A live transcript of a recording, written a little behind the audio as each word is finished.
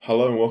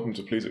Hello and welcome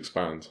to Please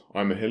Expand.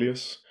 I'm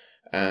Ahilius,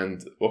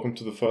 and welcome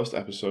to the first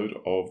episode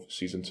of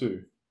Season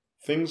 2.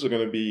 Things are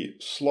going to be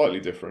slightly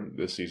different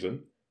this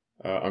season.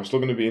 I'm still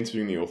going to be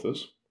interviewing the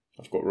authors.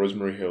 I've got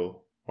Rosemary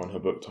Hill on her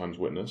book Time's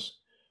Witness.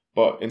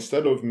 But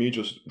instead of me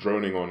just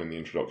droning on in the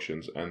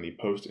introductions and the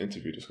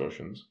post-interview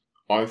discussions,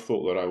 I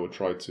thought that I would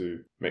try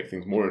to make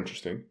things more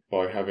interesting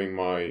by having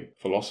my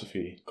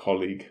philosophy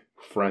colleague,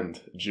 friend,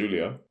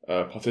 Julia,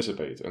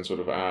 participate and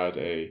sort of add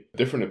a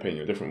different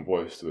opinion, a different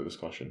voice to the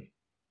discussion.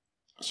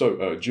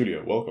 So,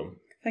 Julia, welcome.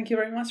 Thank you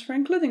very much for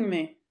including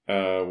me.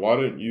 Why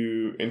don't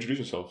you introduce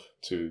yourself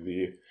to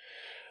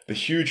the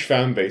huge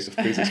fan base of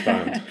Please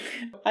Expand?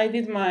 I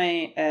did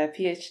my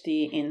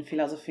PhD in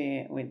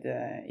philosophy with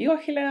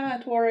Joachim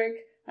at Warwick,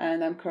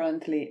 and I'm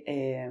currently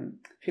a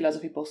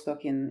philosophy postdoc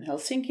in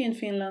Helsinki in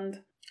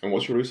Finland. And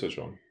what's your research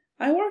on?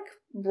 I work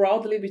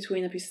broadly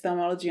between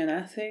epistemology and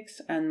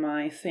ethics, and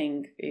my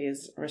thing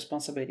is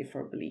responsibility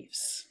for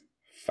beliefs.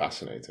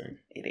 Fascinating.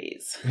 It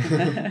is.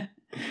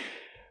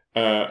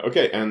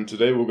 Okay, and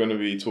today we're going to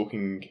be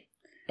talking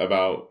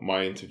about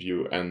my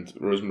interview and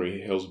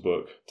Rosemary Hill's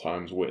book,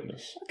 Time's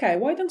Witness. Okay,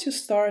 why don't you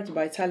start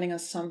by telling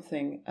us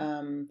something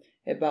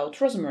about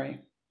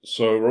Rosemary?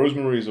 So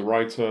Rosemary is a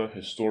writer,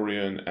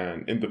 historian,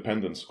 and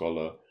independent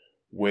scholar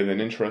with an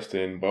interest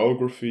in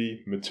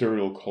biography,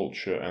 material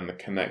culture, and the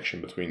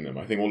connection between them.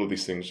 I think all of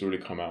these things really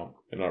come out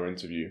in our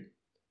interview.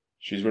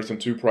 She's written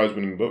 2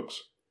 prize-winning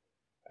books,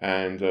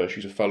 and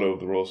she's a fellow of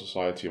the Royal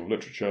Society of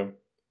Literature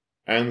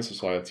and the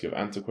Society of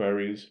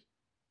Antiquaries,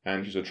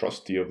 and she's a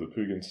trustee of the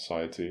Pugin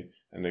Society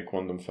and a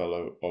Quondam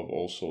Fellow of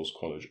All Souls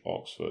College,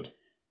 Oxford.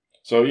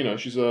 So,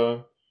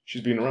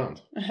 she's been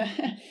around.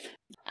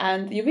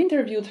 And you've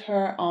interviewed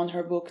her on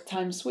her book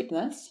Time's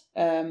Witness,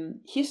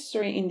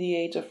 History in the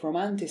Age of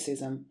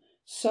Romanticism.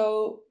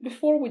 So,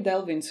 before we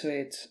delve into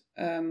it,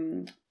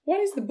 what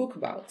is the book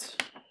about?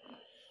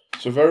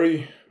 So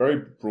very,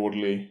 very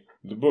broadly,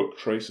 the book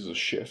traces a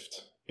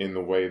shift in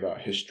the way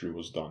that history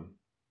was done.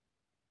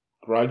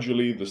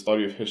 Gradually, the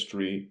study of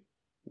history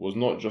was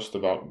not just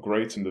about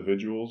great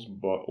individuals,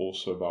 but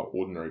also about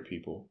ordinary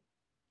people.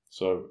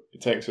 So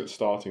it takes its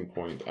starting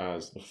point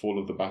as the fall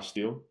of the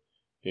Bastille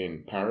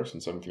in Paris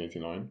in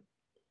 1789,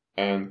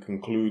 and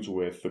concludes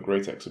with the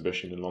Great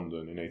Exhibition in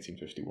London in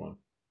 1851.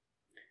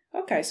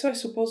 Okay, so I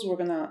suppose we're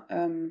gonna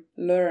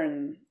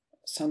learn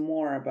some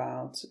more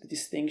about the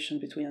distinction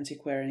between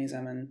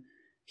antiquarianism and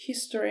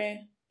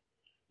history.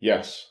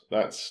 Yes,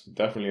 that's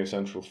definitely a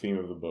central theme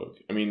of the book.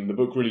 I mean, the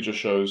book really just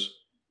shows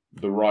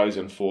the rise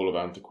and fall of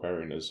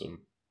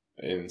antiquarianism.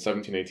 In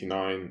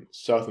 1789,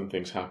 certain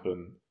things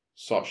happen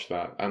such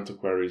that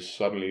antiquaries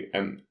suddenly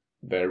and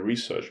their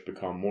research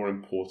become more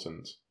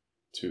important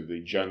to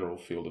the general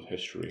field of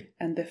history.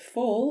 And the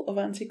fall of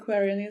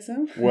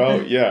antiquarianism?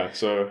 Well, yeah,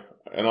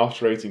 and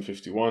after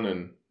 1851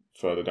 and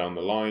further down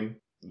the line,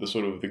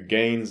 the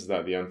gains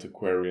that the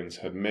antiquarians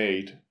had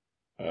made,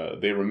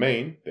 they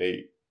remain.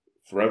 They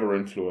forever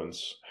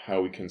influence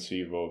how we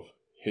conceive of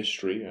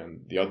history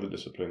and the other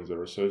disciplines that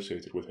are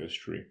associated with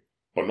history.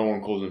 But no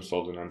one calls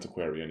themselves an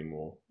antiquary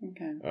anymore.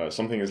 Okay.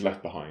 Something is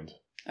left behind.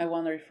 I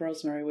wonder if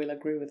Rosemary will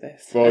agree with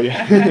this. Well,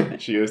 yeah,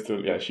 she is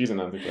still. Yeah, she's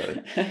an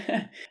antiquary.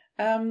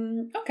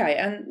 Okay,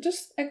 and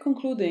just a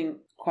concluding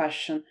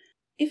question: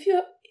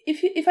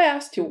 if I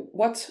asked you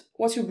what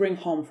you bring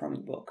home from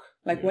the book,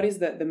 like what is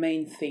the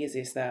main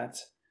thesis that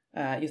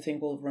you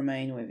think will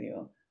remain with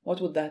you,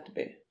 what would that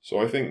be? So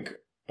I think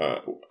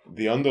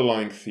the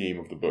underlying theme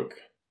of the book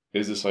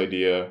is this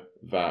idea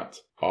that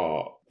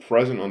our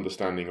present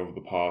understanding of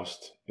the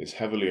past is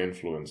heavily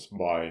influenced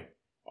by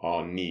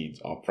our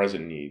needs, our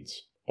present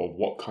needs, of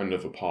what kind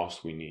of a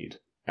past we need.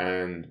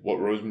 And what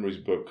Rosemary's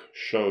book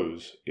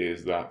shows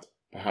is that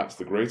perhaps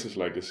the greatest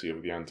legacy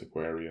of the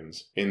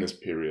antiquarians in this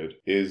period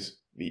is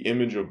the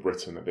image of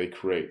Britain that they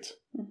create,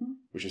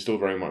 which is still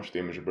very much the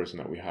image of Britain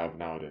that we have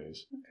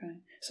nowadays. Okay.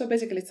 So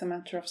basically it's a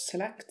matter of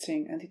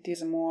selecting, and it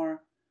is a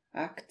more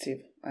active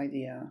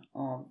idea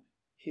of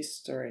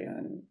history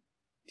and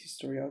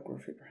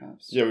historiography,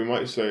 perhaps. Yeah, we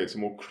might say it's a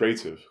more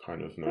creative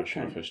kind of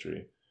notion of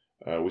history.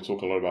 We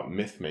talk a lot about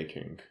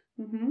myth-making.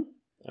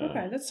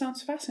 Okay, that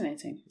sounds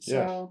fascinating.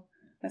 So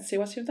let's see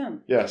what you've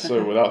done. Yeah,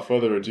 so without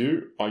further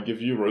ado, I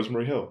give you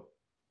Rosemary Hill.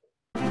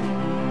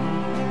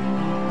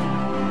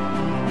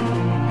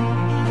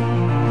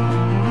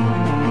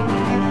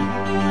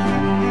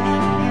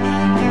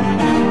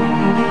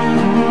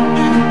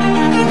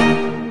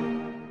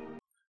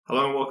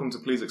 Hello and welcome to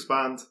Please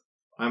Expand.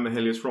 I'm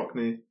Ahilius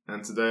Rockney,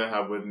 and today I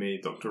have with me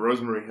Dr.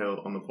 Rosemary Hill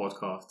on the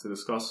podcast to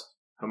discuss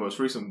her most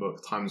recent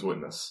book, Time's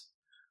Witness.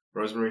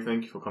 Rosemary,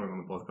 thank you for coming on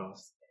the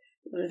podcast.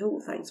 Not at all,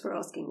 thanks for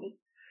asking me.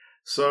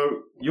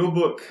 So, your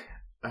book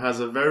has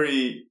a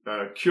very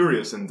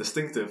curious and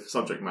distinctive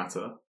subject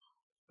matter,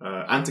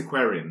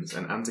 antiquarians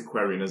and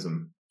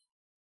antiquarianism.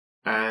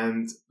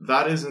 And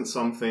that isn't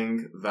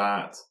something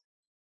that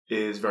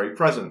is very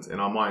present in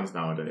our minds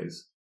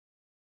nowadays.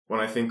 When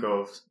I think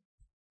of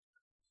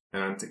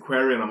an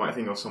antiquarian, I might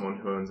think of someone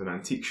who owns an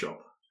antique shop,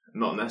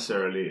 not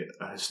necessarily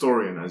a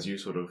historian as you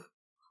sort of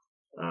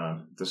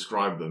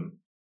describe them.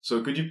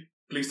 So could you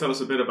please tell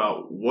us a bit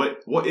about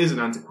what is an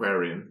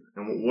antiquarian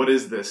and what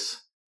is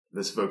this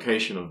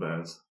vocation of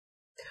theirs?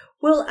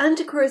 Well,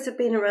 antiquaries have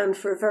been around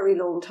for a very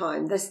long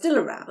time. They're still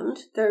around.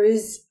 There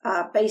is,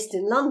 based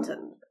in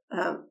London,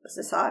 a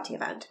Society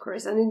of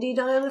Antiquaries, and indeed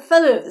I am a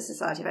fellow of the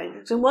Society of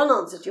Antiquaries. So one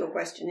answer to your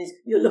question is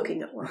you're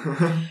looking at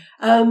one.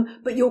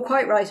 But you're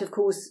quite right, of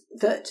course,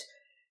 that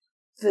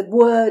the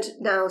word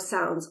now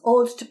sounds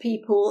odd to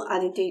people,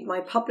 and indeed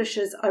my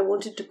publishers, I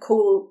wanted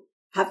to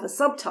have the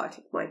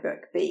subtitle of my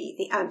book be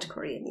The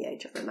Antiquary in the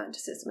Age of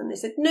Romanticism. And they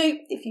said, no,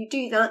 if you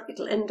do that,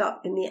 it'll end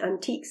up in the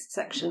antiques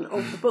section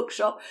of the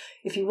bookshop.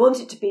 If you want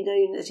it to be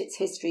known that it's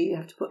history, you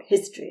have to put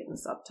history in the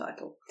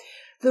subtitle.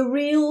 The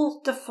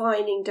real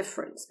defining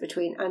difference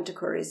between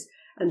antiquaries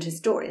and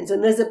historians,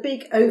 and there's a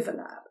big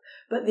overlap,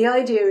 but the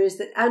idea is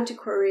that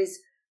antiquaries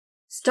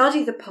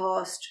study the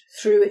past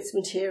through its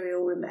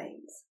material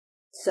remains.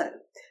 So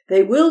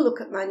they will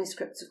look at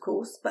manuscripts, of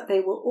course, but they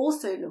will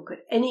also look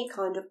at any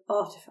kind of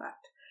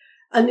artefact.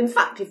 And in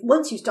fact,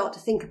 once you start to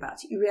think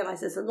about it, you realise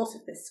there's a lot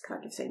of this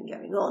kind of thing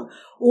going on.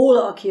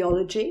 All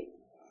archaeology.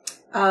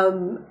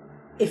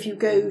 If you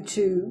go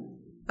to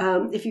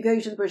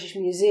the British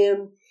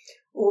Museum,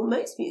 or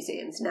most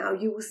museums now,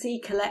 you will see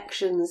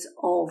collections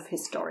of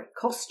historic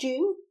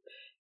costume,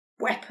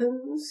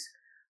 weapons,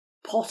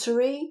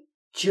 pottery,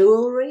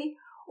 jewellery,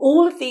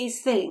 all of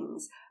these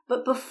things.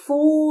 But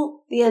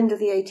before the end of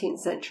the 18th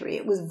century,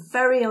 it was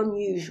very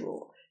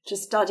unusual to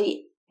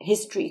study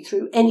history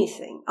through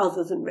anything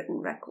other than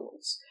written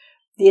records.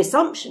 The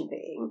assumption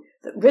being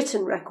that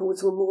written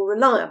records were more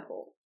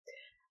reliable.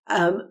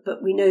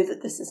 But we know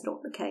that this is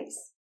not the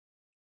case.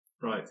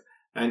 Right.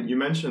 And you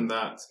mentioned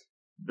that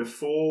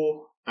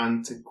before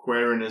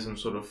antiquarianism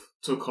sort of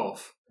took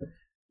off,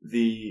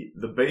 the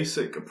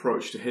basic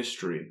approach to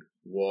history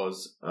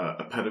was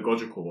a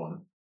pedagogical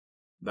one,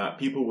 that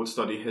people would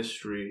study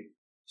history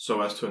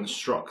so as to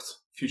instruct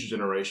future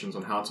generations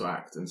on how to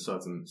act in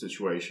certain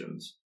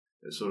situations.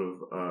 It's sort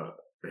of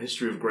a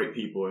history of great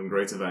people and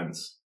great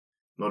events,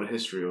 not a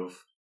history of,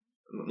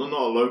 not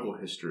a local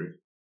history.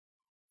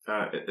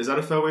 Is that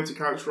a fair way to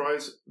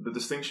characterize the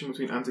distinction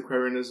between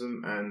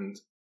antiquarianism and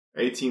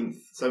 18th,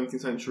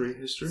 17th century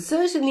history?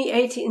 Certainly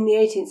in the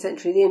 18th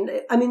century.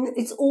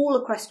 It's all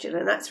a question,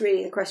 and that's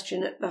really the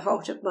question at the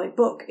heart of my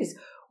book, is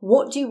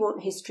what do you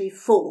want history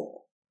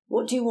for?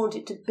 What do you want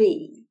it to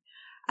be?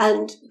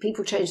 And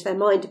people change their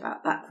mind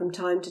about that from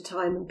time to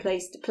time and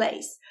place to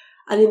place.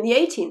 And in the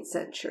 18th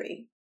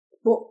century,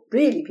 what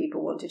really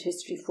people wanted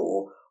history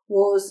for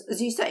was,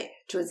 as you say,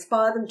 to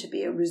inspire them to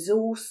be a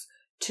resource,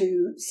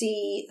 to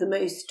see the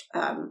most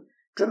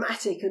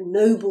dramatic and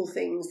noble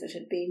things that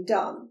had been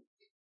done.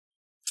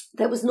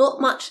 There was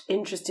not much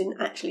interest in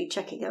actually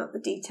checking out the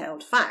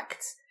detailed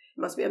facts.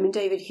 It must be,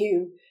 David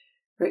Hume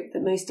wrote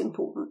the most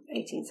important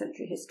 18th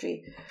century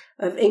history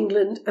of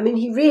England.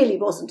 He really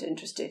wasn't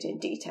interested in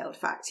detailed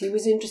facts. He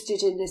was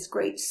interested in this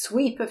great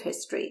sweep of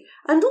history.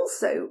 And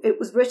also it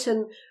was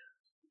written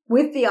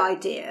with the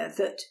idea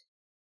that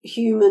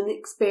human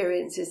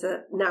experience is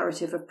a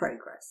narrative of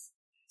progress.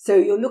 So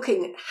you're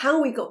looking at how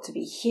we got to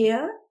be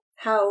here,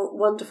 how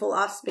wonderful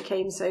us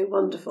became so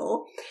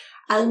wonderful,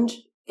 and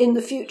in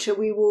the future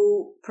we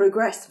will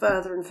progress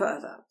further and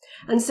further.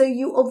 And so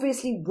you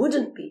obviously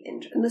wouldn't be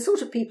interested, and the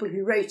sort of people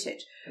who wrote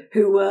it,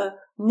 who were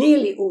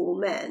nearly all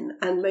men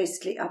and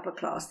mostly upper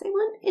class, they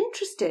weren't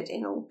interested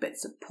in old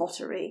bits of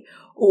pottery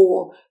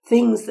or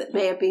things that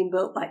may have been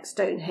built like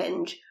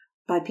Stonehenge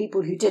by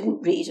people who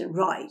didn't read and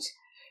write.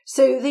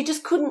 So they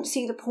just couldn't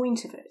see the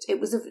point of it. It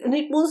was of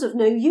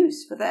no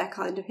use for their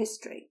kind of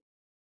history.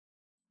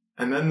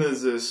 And then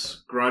there's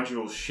this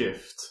gradual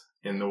shift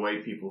in the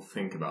way people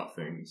think about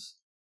things.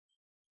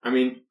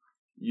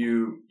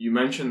 You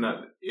mentioned that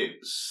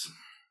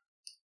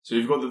so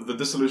you've got the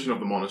dissolution of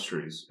the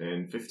monasteries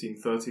in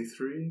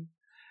 1533,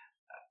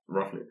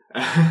 roughly.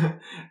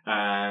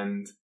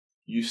 And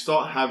you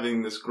start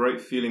having this great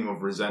feeling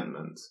of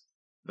resentment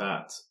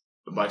that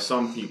by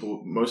some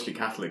people, mostly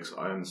Catholics,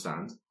 I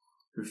understand,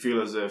 who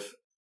feel as if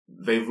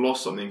they've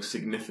lost something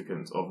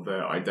significant of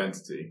their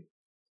identity,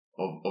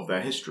 of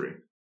their history.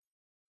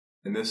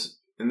 And this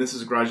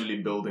is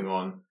gradually building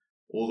on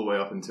all the way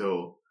up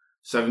until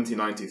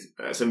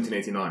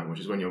 1789, which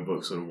is when your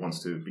book sort of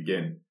wants to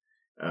begin.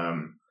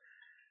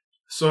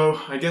 So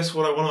I guess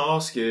what I want to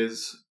ask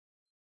is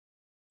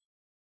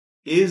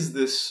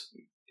this,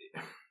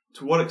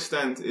 to what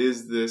extent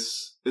is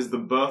the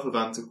birth of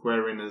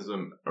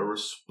antiquarianism a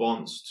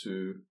response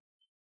to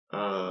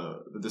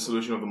the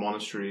dissolution of the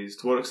monasteries?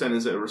 To what extent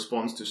is it a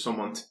response to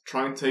someone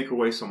trying to take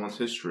away someone's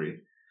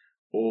history?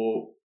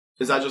 Or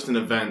is that just an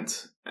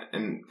event,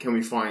 and can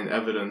we find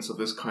evidence of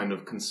this kind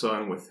of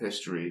concern with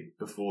history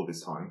before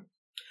this time?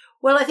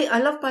 Well, I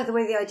love, by the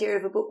way, the idea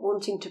of a book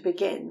wanting to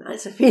begin.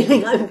 That's a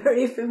feeling I'm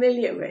very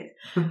familiar with.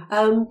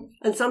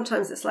 And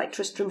sometimes it's like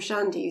Tristram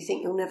Shandy, you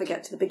think you'll never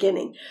get to the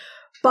beginning.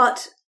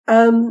 But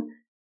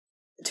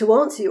to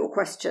answer your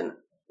question,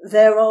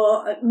 there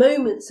are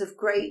moments of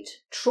great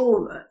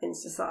trauma in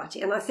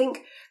society. And I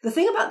think the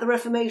thing about the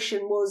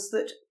Reformation was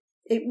that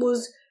it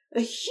was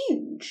a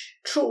huge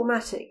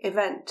traumatic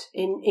event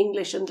in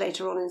English and a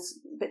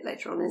bit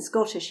later on in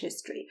Scottish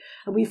history.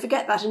 And we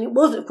forget that. And it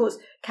was, of course,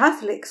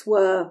 Catholics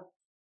were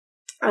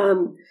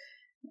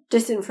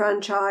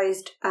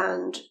disenfranchised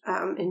and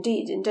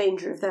indeed in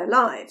danger of their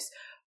lives.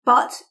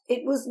 But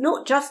it was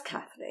not just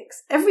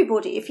Catholics.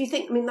 Everybody, if you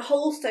think, the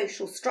whole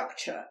social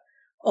structure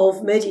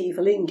of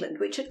medieval England,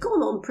 which had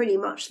gone on pretty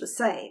much the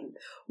same,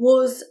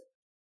 was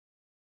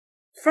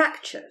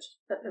fractured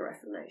at the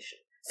Reformation.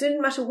 So it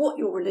didn't matter what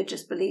your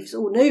religious beliefs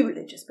or no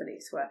religious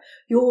beliefs were.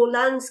 Your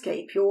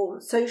landscape,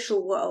 your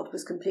social world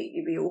was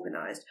completely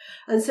reorganised.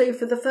 And so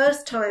for the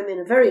first time in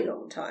a very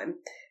long time,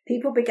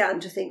 people began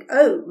to think,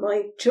 oh,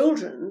 my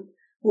children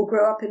will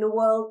grow up in a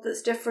world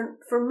that's different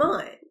from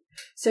mine.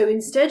 So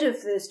instead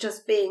of this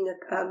just being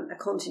a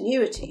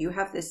continuity, you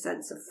have this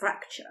sense of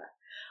fracture.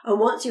 And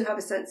once you have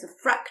a sense of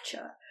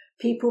fracture,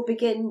 people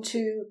begin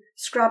to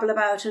scrabble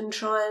about and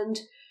try and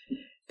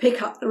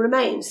pick up the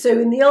remains. So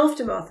in the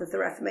aftermath of the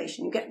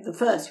Reformation, you get the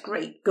first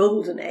great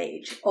golden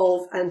age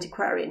of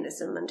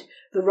antiquarianism and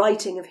the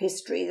writing of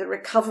history, the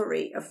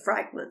recovery of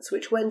fragments,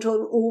 which went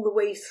on all the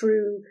way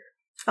through,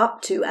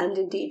 up to and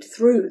indeed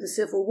through the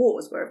civil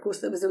wars, where of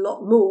course there was a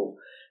lot more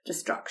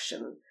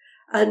destruction.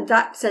 And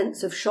that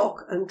sense of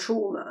shock and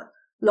trauma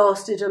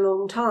lasted a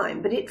long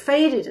time, but it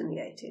faded in the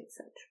 18th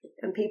century.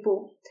 And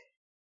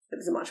it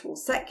was a much more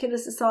secular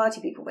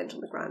society. People went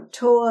on the grand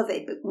tour.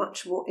 They were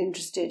much more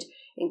interested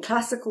in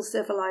classical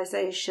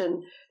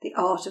civilization, the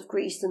art of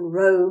Greece and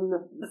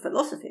Rome, the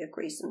philosophy of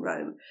Greece and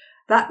Rome.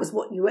 That was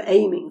what you were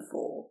aiming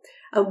for.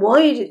 And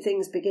why did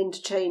things begin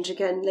to change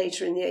again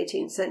later in the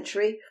 18th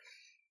century?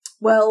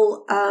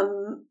 Well,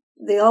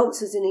 the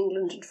answers in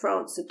England and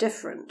France are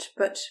different,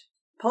 but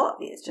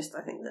partly it's just,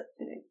 I think, that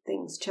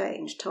things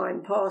change,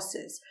 time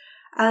passes,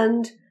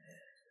 and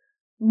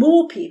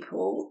more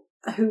people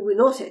who were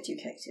not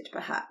educated,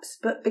 perhaps,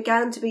 but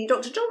began to be.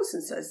 Dr.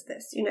 Johnson says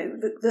this,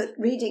 that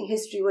reading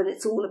history when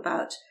it's all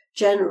about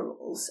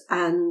generals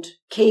and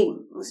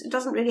kings, it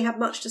doesn't really have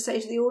much to say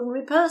to the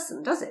ordinary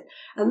person, does it?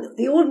 And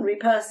the ordinary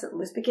person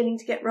was beginning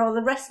to get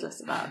rather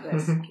restless about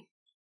this.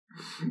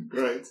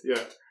 Right.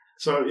 Yeah.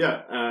 So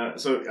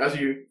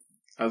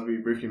as we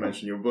briefly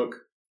mentioned, your book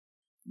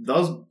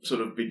does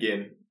sort of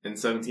begin in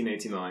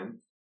 1789,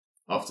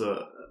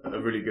 after a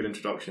really good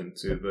introduction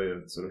to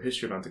the sort of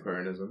history of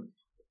antiquarianism.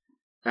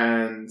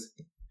 And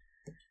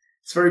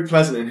it's very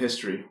pleasant in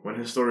history when a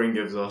historian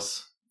gives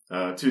us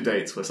two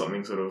dates where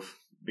something sort of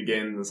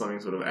begins and something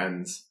sort of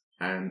ends.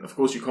 And of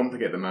course you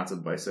complicate the matter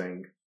by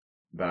saying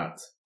that,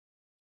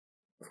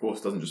 of course,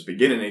 it doesn't just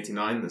begin in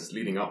 89, it's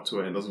leading up to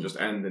it, and it doesn't just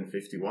end in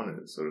 51 and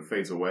it sort of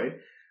fades away.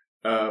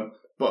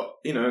 But,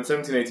 in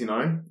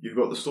 1789, you've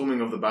got the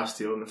storming of the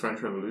Bastille in the French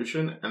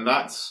Revolution, and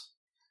that's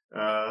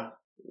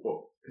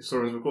what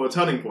historians would call a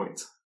turning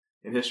point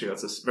in history.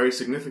 That's a very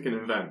significant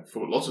event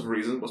for lots of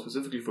reasons, but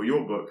specifically for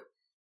your book,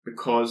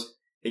 because,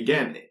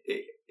 again,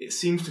 it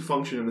seems to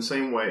function in the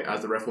same way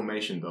as the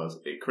Reformation does.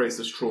 It creates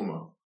this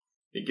trauma.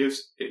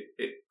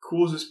 It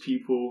causes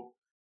people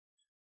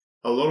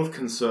a lot of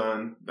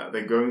concern that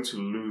they're going to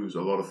lose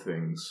a lot of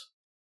things.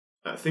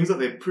 Things that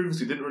they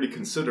previously didn't really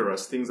consider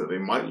as things that they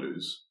might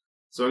lose.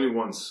 It's only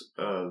once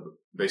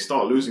they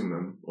start losing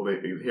them, or they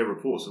hear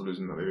reports of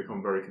losing them, that they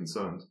become very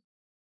concerned.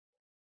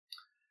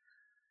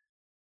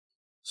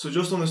 So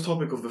just on this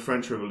topic of the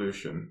French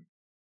Revolution,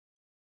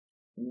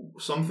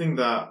 something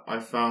that I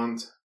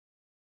found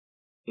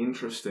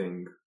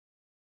interesting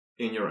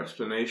in your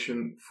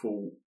explanation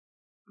for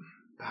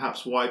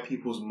perhaps why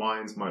people's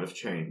minds might have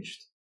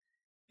changed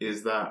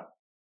is that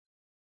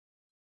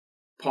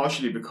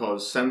partially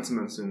because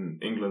sentiments in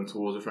England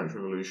towards the French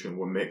Revolution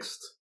were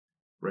mixed,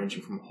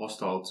 ranging from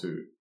hostile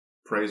to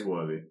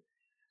praiseworthy.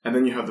 And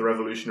then you have the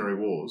Revolutionary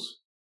Wars.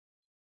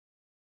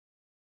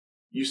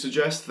 You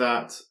suggest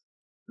that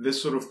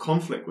this sort of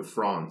conflict with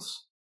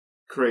France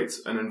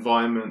creates an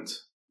environment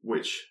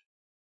which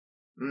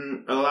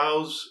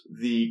allows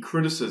the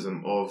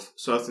criticism of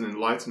certain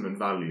Enlightenment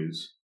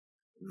values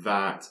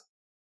that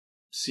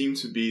seem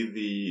to be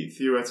the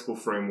theoretical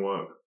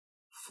framework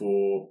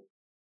for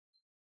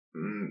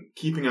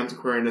keeping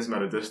antiquarianism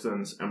at a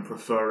distance and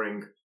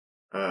preferring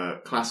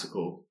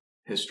classical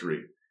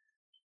history.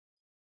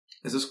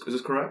 Is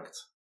this correct?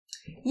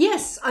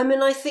 Yes,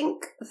 I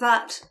think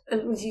that,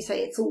 as you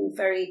say, it's all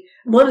very...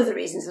 One of the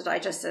reasons that I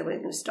just said we're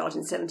going to start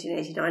in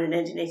 1789 and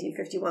end in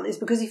 1851 is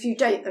because if you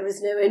don't, there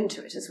is no end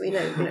to it. As we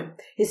know,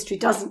 history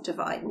doesn't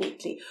divide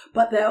neatly,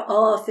 but there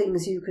are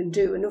things you can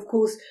do. And of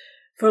course,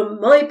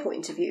 from my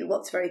point of view,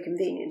 what's very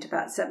convenient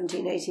about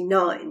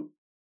 1789,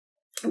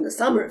 and the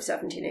summer of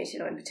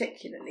 1789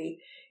 particularly,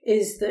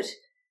 is that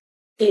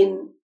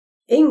in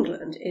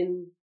England,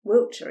 in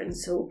Wiltshire, in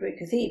Salisbury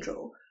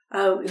Cathedral,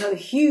 you have a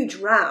huge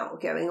row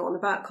going on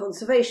about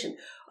conservation.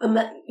 And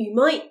that you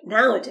might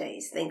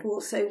nowadays think,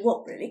 well, so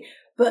what really?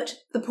 But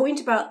the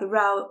point about the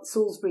row at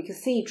Salisbury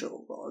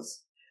Cathedral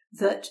was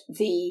that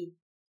the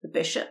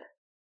bishop,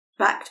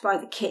 backed by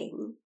the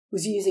king,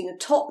 was using a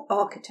top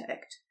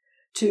architect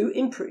to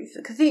improve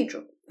the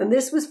cathedral. And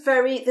this was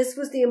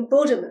the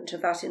embodiment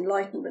of that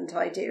Enlightenment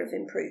idea of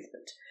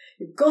improvement.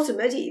 You've got a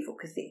medieval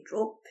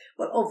cathedral.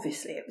 Well,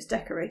 obviously it was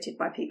decorated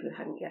by people who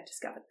hadn't yet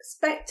discovered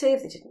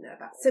perspective. They didn't know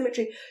about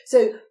symmetry.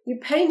 So you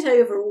paint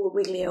over all the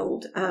wiggly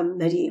old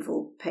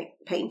medieval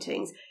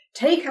paintings,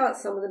 take out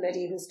some of the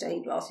medieval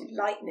stained glass, you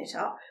lighten it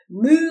up,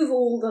 move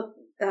all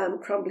the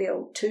crumbly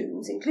old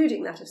tombs,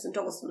 including that of St.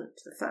 Osmond,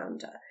 the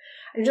founder,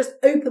 and just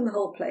open the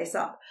whole place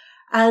up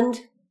and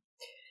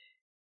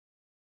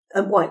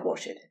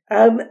whitewash it.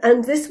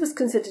 And this was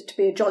considered to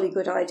be a jolly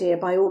good idea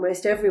by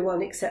almost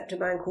everyone except a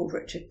man called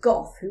Richard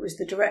Goth, who was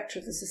the director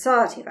of the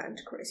Society of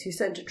Antiquaries, who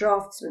sent a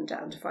draftsman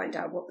down to find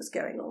out what was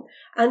going on.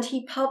 And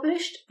he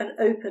published an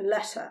open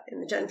letter in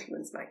the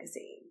Gentleman's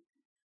Magazine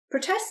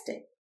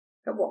protesting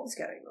at what was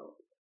going on.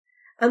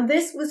 And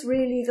this was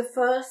really the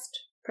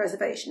first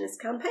preservationist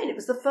campaign. It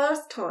was the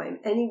first time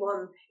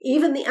anyone,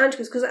 even the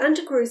antiquaries, because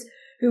antiquaries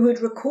who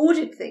had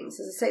recorded things,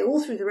 as I say,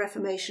 all through the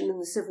Reformation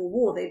and the Civil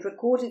War, they'd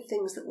recorded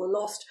things that were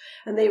lost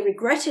and they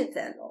regretted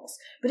their loss.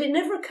 But it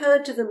never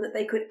occurred to them that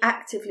they could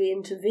actively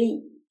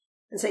intervene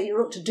and say,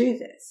 you're not to do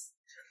this.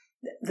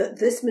 That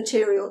this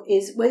material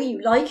is, whether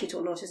you like it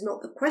or not, is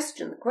not the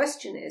question. The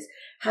question is,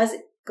 has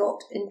it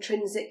got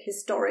intrinsic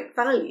historic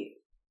value?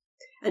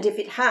 And if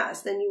it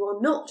has, then you are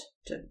not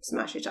to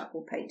smash it up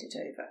or paint it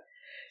over.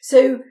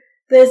 So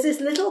there's this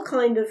little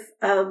kind of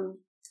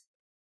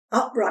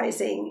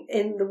uprising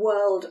in the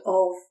world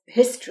of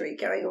history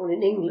going on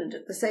in England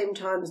at the same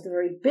time as the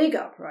very big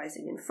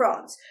uprising in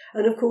France.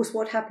 And of course,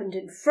 what happened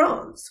in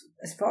France,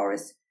 as far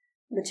as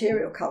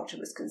material culture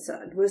was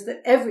concerned, was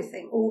that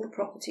everything, all the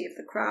property of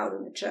the crown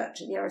and the church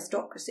and the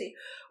aristocracy,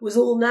 was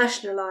all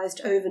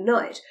nationalised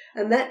overnight.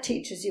 And that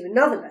teaches you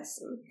another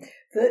lesson,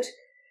 that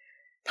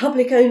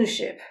public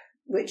ownership,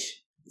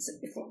 which,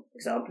 for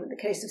example, in the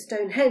case of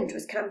Stonehenge,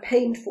 was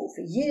campaigned for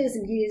years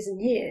and years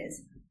and years.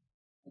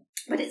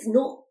 But it's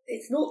not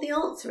the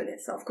answer in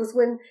itself, because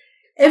when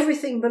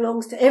everything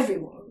belongs to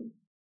everyone,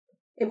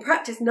 in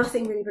practice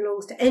nothing really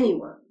belongs to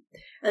anyone.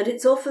 And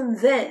it's often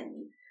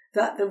then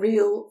that the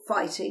real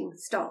fighting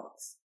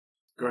starts.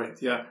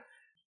 Great, yeah.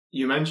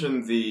 You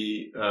mentioned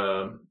the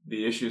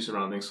issue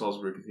surrounding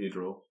Salisbury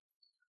Cathedral,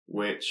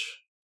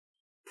 which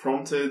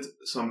prompted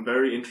some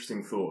very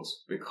interesting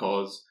thoughts,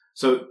 because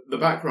so the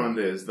background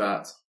is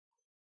that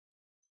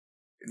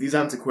these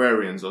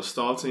antiquarians are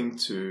starting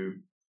to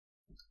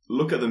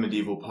look at the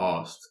medieval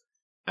past,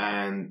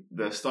 and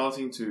they're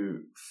starting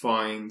to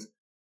find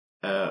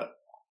a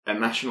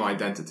national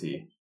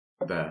identity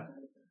there.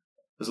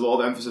 There's a lot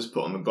of emphasis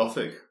put on the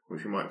Gothic,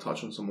 which we might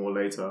touch on some more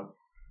later.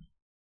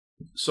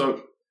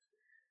 So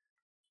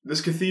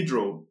this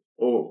cathedral,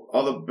 or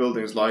other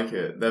buildings like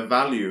it, their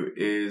value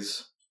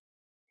is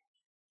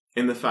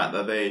in the fact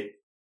that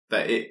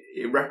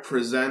it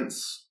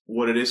represents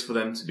what it is for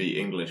them to be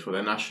English, for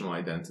their national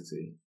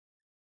identity.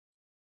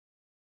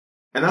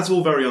 And that's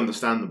all very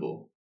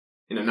understandable.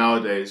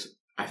 Nowadays,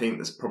 I think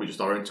that's probably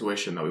just our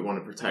intuition that we want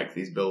to protect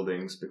these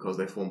buildings because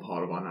they form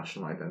part of our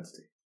national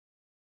identity.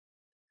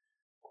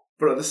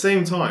 But at the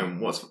same time,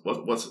 what's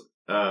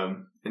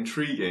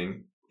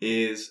intriguing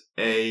is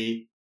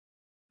a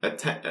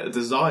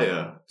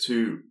desire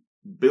to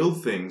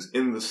build things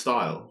in the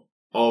style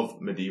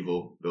of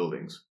medieval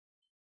buildings.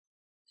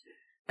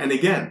 And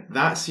again,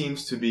 that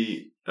seems to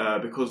be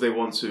because they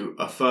want to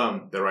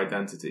affirm their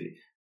identity.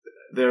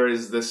 There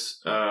is this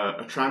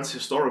a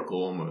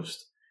trans-historical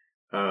almost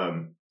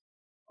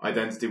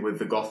identity with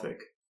the Gothic,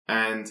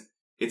 and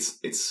it's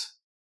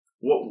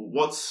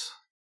what's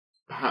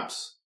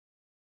perhaps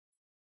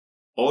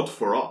odd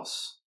for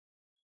us.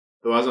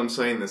 Though as I'm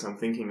saying this, I'm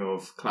thinking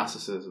of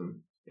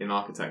classicism in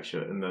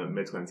architecture in the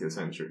mid-20th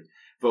century.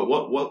 But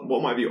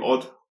what might be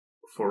odd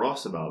for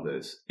us about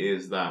this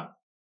is that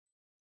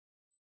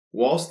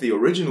whilst the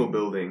original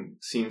building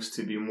seems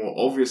to be more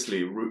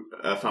obviously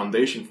a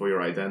foundation for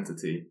your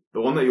identity,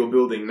 the one that you're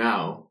building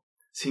now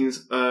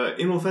seems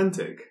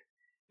inauthentic.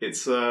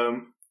 It's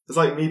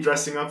like me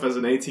dressing up as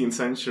an 18th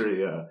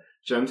century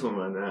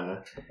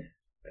gentleman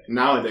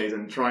nowadays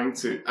and trying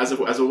to, as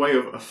a way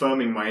of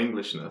affirming my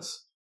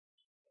Englishness.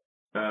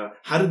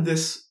 How did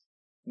this,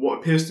 what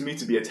appears to me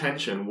to be a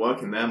tension,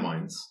 work in their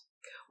minds?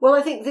 Well,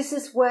 I think this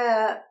is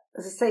where,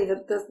 as I say,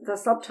 the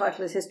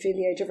subtitle is History in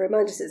the Age of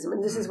Romanticism,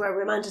 and this is where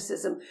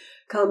Romanticism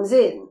comes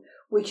in,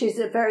 which is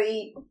a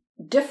very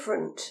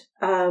different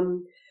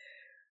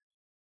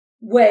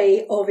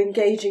way of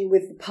engaging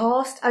with the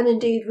past and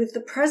indeed with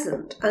the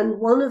present. And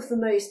one of the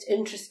most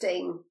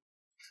interesting,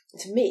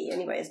 to me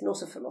anyway, as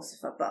not a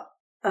philosopher, but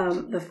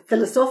the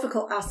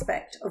philosophical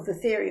aspect of the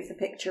theory of the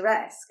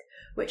picturesque,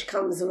 which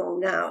comes along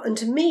now. And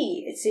to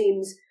me, it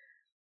seems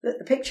that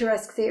the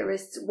picturesque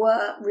theorists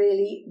were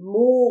really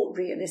more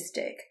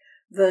realistic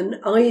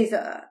than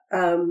either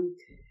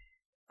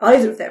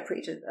of their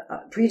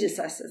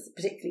predecessors,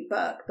 particularly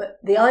Burke. But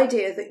the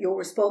idea that your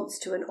response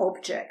to an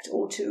object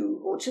or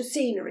to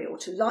scenery or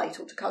to light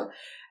or to colour,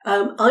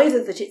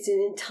 either that it's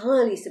an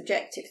entirely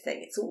subjective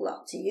thing, it's all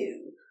up to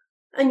you,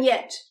 and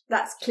yet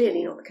that's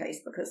clearly not the case,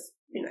 because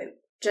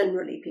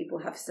generally people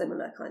have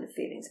similar kind of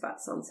feelings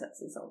about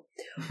sunsets and so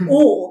on,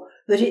 or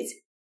that it's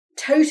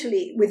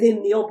totally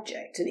within the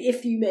object, and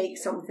if you make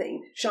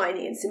something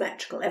shiny and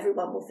symmetrical,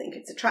 everyone will think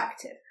it's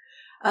attractive.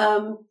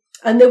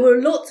 And there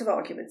were lots of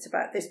arguments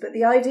about this, but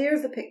the idea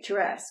of the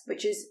picturesque,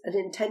 which is an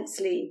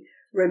intensely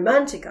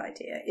romantic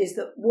idea, is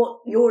that what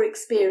your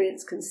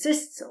experience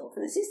consists of,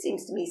 and this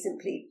seems to me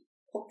simply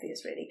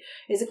obvious really,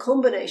 is a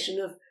combination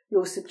of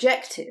your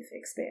subjective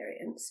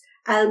experience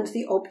and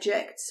the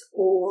objects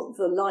or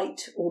the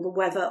light or the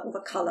weather or the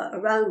colour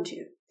around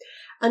you.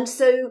 And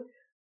so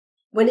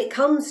when it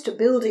comes to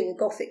building a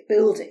Gothic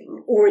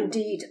building, or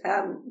indeed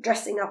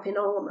dressing up in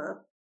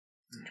armour,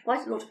 which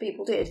quite a lot of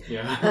people did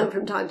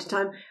from time to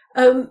time,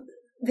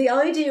 the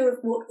idea of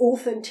what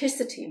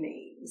authenticity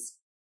means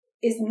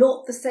is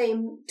not the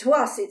same to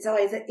us. It's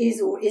either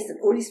is or isn't,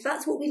 or at least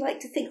that's what we like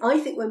to think. I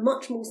think we're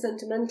much more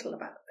sentimental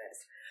about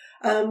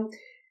this.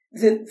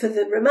 For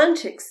the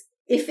Romantics,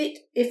 if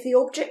the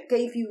object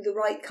gave you the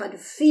right kind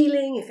of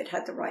feeling, if it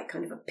had the right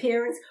kind of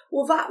appearance,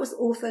 well, that was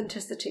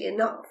authenticity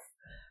enough.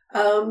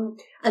 And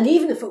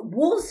even if it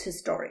was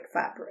historic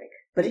fabric,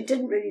 but it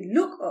didn't really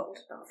look old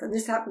enough, and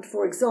this happened,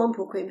 for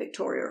example, Queen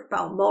Victoria at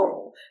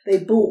Balmoral, they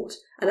bought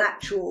an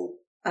actual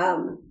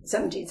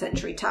 17th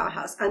century tower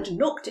house and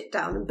knocked it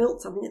down and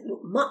built something that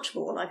looked much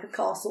more like a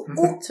castle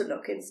ought to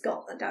look in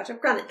Scotland out of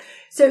granite.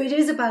 So it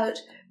is about,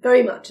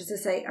 very much, as I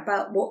say,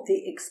 about what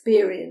the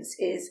experience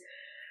is,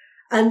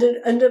 and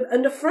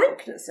a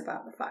frankness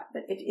about the fact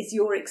that it is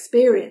your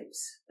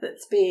experience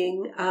that's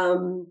being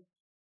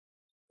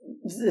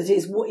that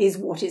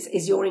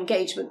is your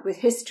engagement with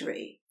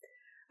history.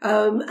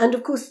 And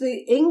of course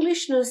the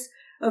Englishness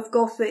of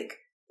Gothic,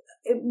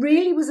 it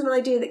really was an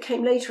idea that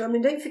came later. I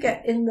mean, don't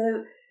forget,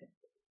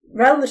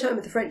 around the time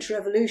of the French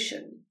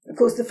Revolution, of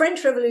course the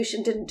French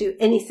Revolution didn't do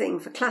anything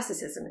for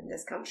classicism in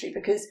this country,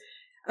 because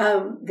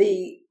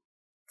the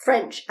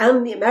French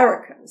and the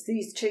Americans,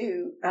 these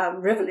two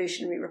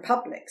revolutionary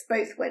republics,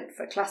 both went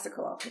for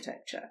classical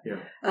architecture.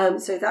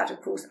 So that,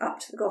 of course,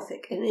 upped the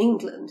Gothic in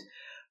England.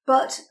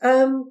 But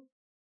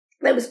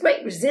there was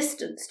great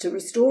resistance to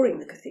restoring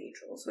the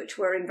cathedrals, which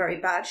were in very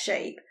bad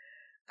shape.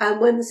 And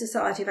when the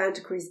Society of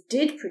Antiquaries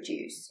did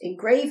produce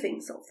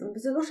engravings of them, there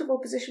was a lot of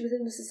opposition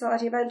within the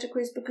Society of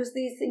Antiquaries, because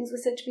these things were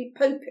said to be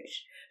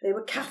popish. They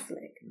were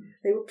Catholic.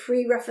 They were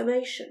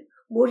pre-Reformation.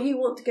 What do you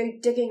want to go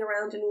digging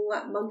around in all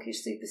that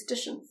monkish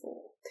superstition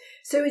for?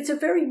 So it's a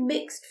very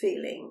mixed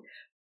feeling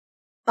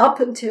up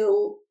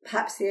until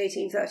perhaps the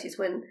 1830s,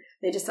 when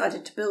they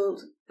decided to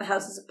build the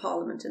Houses of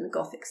Parliament in the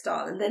Gothic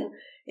style. And then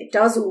it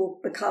does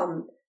all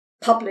become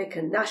public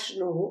and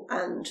national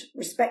and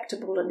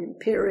respectable and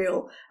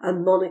imperial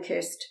and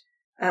monarchist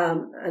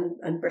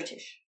and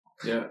British.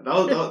 Yeah,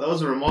 that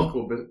was a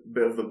remarkable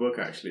bit of the book,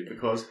 actually,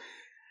 because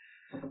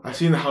I've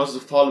seen the Houses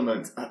of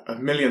Parliament a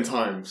million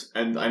times,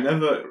 and I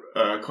never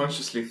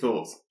consciously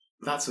thought,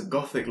 that's a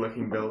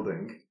Gothic-looking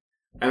building.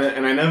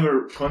 And I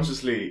never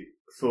consciously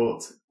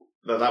thought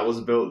that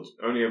was built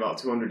only about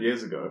 200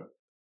 years ago.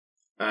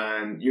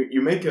 And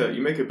you make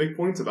a big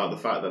point about the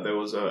fact that there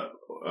was a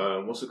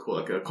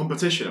like a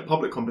competition, a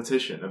public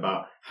competition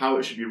about how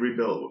it should be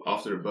rebuilt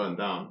after it burned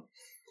down.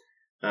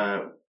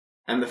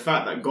 And the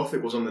fact that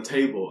Gothic was on the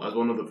table as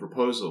one of the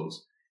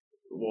proposals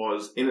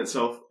was in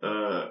itself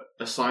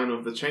a sign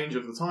of the change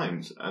of the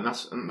times, and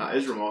that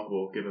is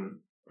remarkable, given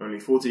only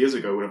 40 years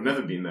ago would have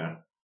never been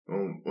there,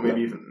 or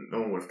maybe even no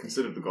one would have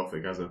considered the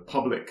Gothic as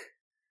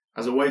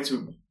a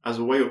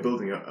way of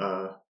building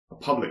a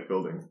public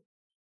building.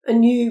 A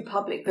new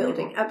public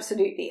building,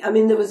 absolutely. I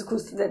mean,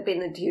 there'd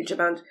been a huge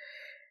amount.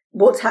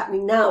 What's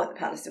happening now at the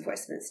Palace of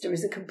Westminster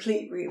is a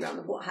complete rerun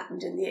of what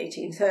happened in the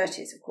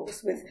 1830s, of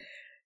course, with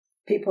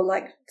people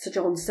like Sir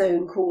John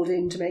Soane called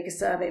in to make a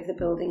survey of the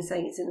building,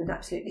 saying it's in an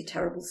absolutely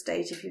terrible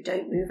state. If you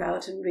don't move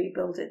out and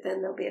rebuild it,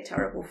 then there'll be a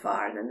terrible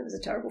fire. And then there was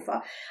a terrible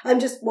fire. I'm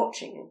just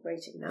watching and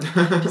waiting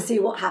now to see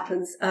what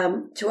happens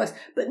to us.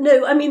 But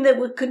no, I mean, there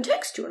were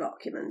contextual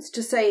arguments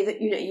to say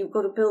that, you've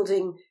got a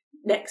building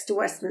next to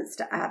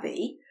Westminster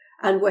Abbey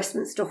and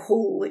Westminster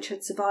Hall, which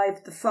had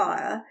survived the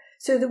fire.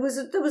 So there was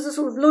a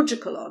sort of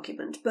logical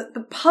argument, but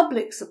the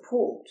public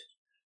support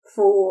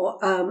for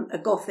a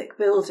Gothic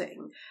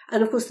building,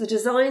 and of course the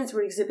designs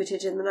were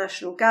exhibited in the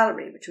National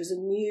Gallery, which was a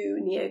new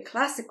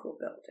neoclassical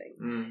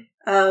building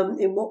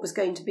in what was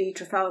going to be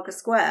Trafalgar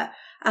Square.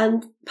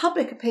 And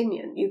public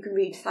opinion, you can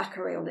read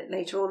Thackeray on it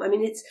later on. I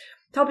mean,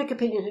 public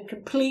opinion had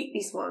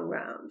completely swung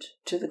round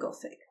to the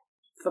Gothic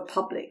for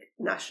public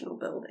national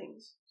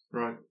buildings.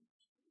 Right.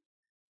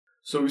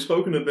 So we've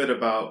spoken a bit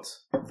about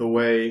the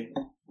way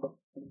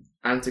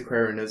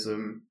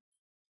antiquarianism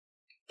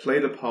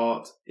played a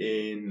part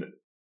in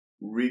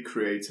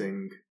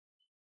recreating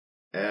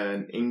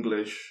an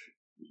English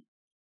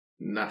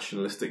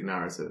nationalistic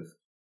narrative.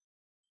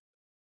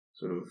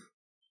 Sort of,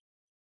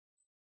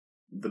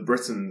 the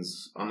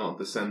Britons are not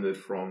descended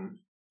from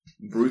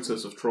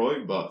Brutus of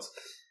Troy, but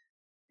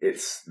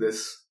it's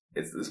this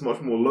much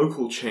more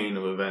local chain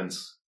of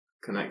events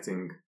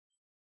connecting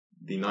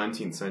the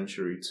 19th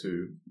century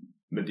to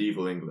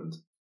medieval England.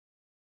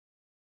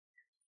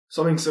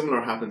 something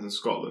similar happens in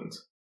Scotland,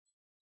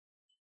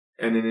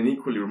 and in an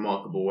equally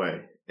remarkable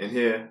way. And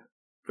here,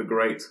 the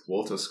great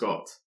Walter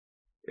Scott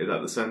is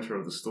at the centre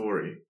of the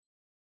story.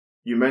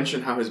 You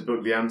mentioned how his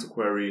book, The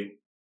Antiquary,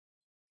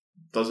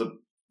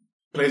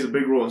 plays a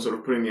big role in sort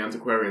of putting the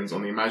antiquarians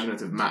on the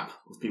imaginative map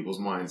of people's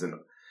minds and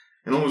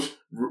almost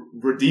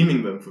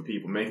redeeming them for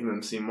people, making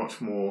them seem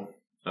much more,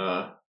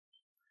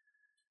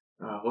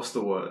 what's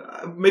the word?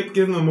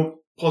 Giving them a more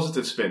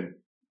positive spin.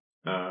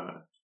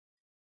 But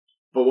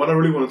what I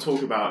really want to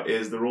talk about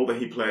is the role that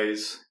he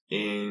plays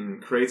in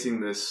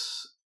creating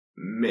this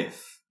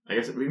myth. I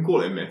guess we can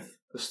call it a myth,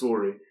 a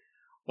story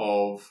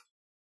of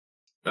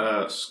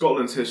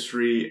Scotland's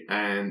history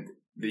and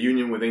the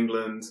union with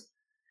England.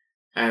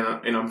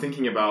 And I'm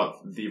thinking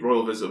about the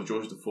royal visit of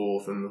George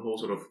IV and the whole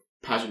sort of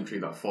pageantry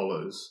that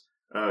follows.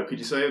 Could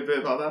you say a bit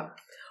about that?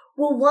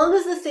 Well, one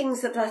of the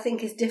things that I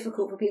think is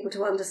difficult for people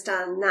to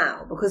understand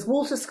now, because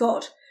Walter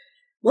Scott,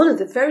 one of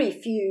the very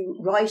few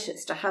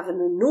writers to have an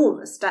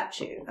enormous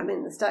statue, I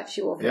mean, the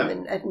statue of him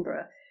in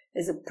Edinburgh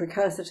is a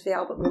precursor to the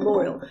Albert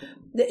Memorial.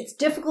 It's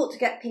difficult to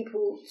get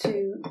people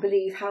to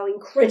believe how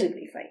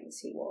incredibly famous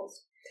he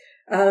was,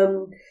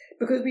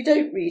 because we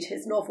don't read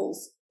his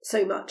novels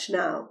so much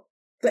now.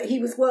 But he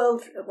was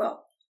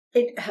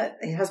it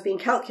has been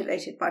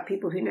calculated by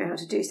people who know how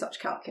to do such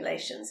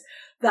calculations,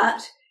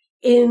 that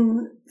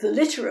in the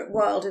literate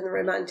world in the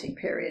Romantic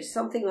period,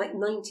 something like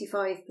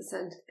 95%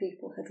 of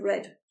people had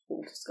read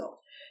Walter Scott.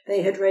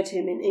 They had read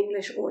him in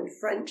English or in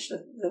French.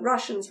 The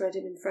Russians read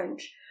him in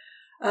French.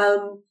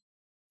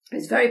 He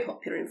was very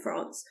popular in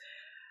France.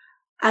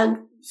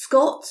 And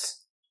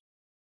Scott's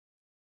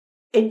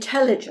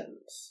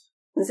intelligence,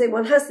 and so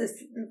one has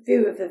this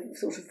view of a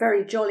sort of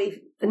very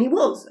jolly, and he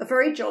was a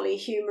very jolly,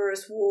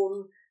 humorous,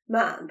 warm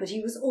man, but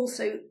he was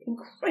also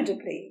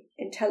incredibly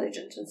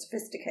intelligent and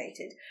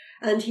sophisticated.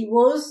 And he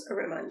was a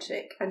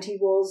romantic, and he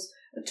was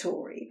a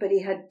Tory, but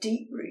he had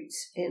deep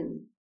roots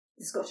in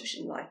the Scottish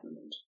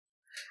Enlightenment.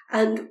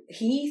 And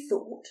he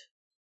thought,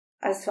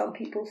 as some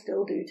people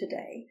still do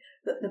today,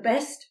 that the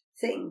best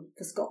thing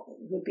for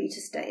Scotland would be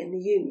to stay in the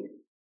Union.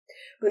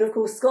 But of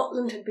course,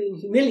 Scotland had been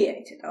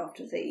humiliated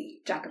after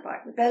the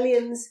Jacobite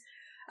rebellions,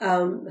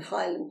 the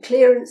Highland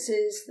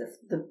clearances,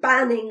 the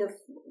banning of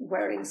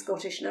wearing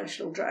Scottish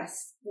national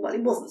dress. Well,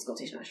 it wasn't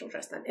Scottish national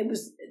dress then; it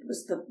was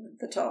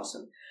the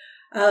tartan,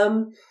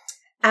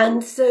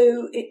 and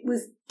so it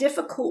was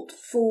difficult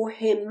for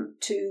him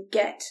to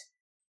get.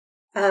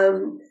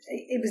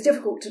 It was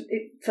difficult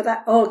for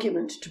that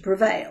argument to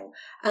prevail,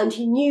 and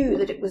he knew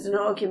that it was an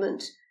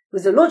argument.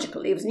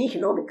 It was an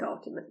economic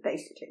argument,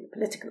 basically, a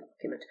political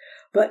argument,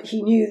 but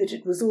he knew that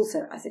it was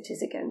also, as it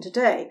is again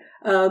today,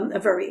 a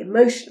very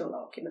emotional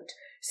argument.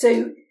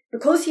 So,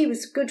 because he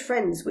was good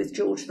friends with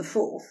George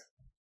IV,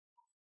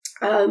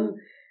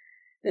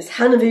 this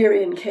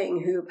Hanoverian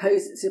king who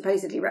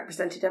supposedly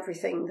represented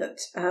everything that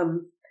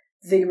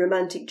the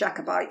Romantic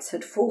Jacobites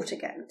had fought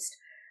against,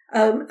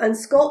 and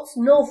Scott's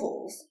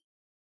novels,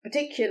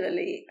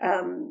 particularly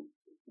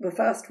the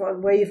first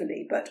one,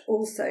 Waverley, but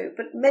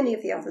many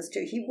of the others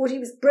too. What he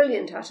was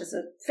brilliant at as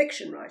a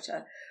fiction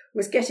writer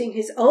was getting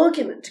his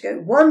argument to go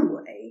one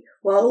way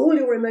while all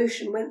your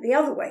emotion went the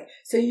other way.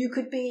 So you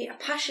could be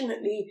a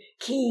passionately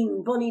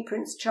keen Bonnie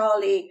Prince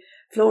Charlie,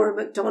 Flora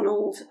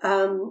MacDonald,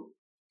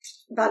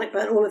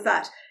 Bannockburn, all of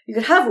that. You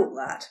could have all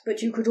that,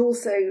 but you could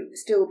also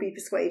still be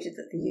persuaded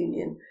that the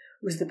Union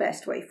was the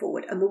best way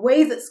forward. And the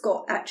way that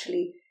Scott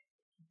actually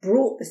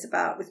brought this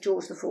about with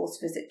George IV's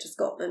visit to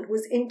Scotland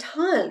was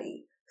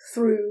entirely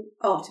through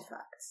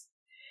artefacts.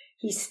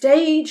 He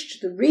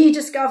staged the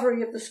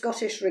rediscovery of the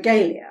Scottish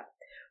regalia.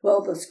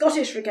 Well, the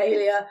Scottish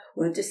regalia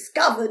were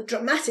discovered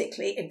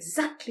dramatically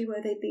exactly where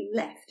they'd been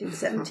left in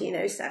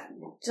 1707,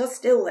 just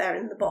still there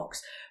in the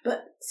box.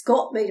 But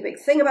Scott made a big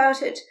thing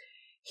about it.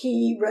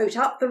 He wrote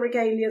up the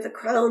regalia, the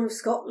Crown of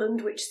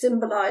Scotland, which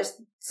symbolised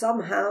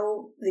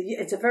somehow,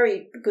 it's a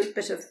very good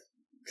bit of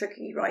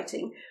tricky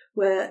writing,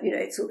 where,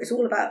 it's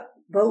all about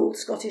bold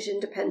Scottish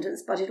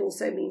independence, but it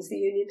also means the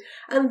Union.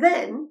 And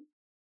then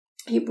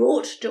he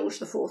brought George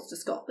IV to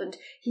Scotland.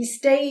 He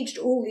staged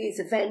all these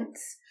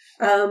events,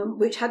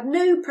 which had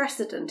no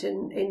precedent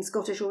in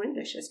Scottish or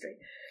English history.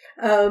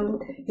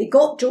 He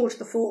got George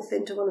IV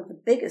into one of the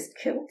biggest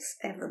kilts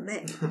ever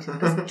made,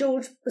 because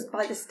George was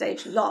by this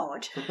stage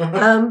large,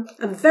 and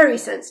very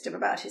sensitive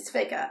about his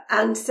figure.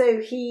 And so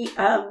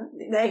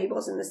there he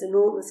was in this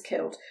enormous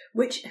kilt,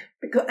 because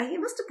he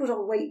must have put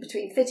on weight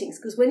between fittings,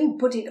 because when he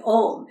put it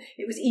on,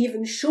 it was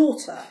even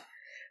shorter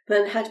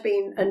than had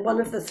been. And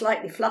one of the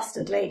slightly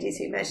flustered ladies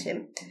who met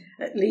him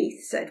at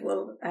Leith said,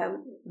 well,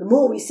 the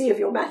more we see of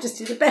your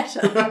Majesty, the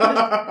better.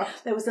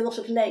 There was a lot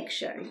of leg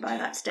showing by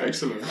that stage.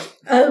 Excellent.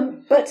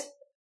 But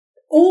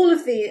all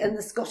of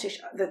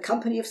the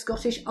company of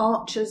Scottish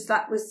archers,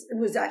 that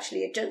was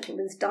actually a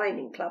gentleman's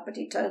dining club, but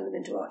he turned them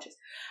into archers.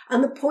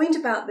 And the point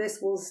about this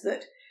was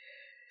that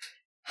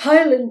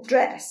Highland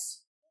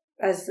dress,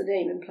 as the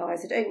name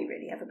implies, had only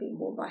really ever been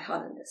worn by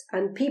Highlanders.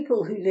 And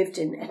people who lived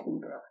in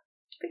Edinburgh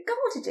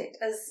regarded it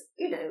as,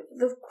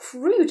 the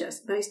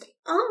crudest, most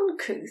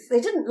uncouth. They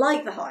didn't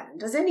like the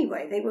Highlanders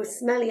anyway. They were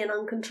smelly and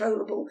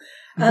uncontrollable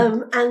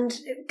and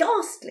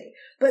ghastly.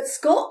 But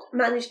Scott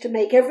managed to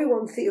make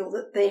everyone feel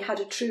that they had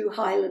a true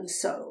Highland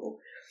soul.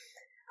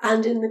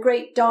 And in the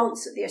great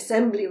dance at the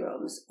assembly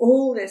rooms,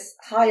 all this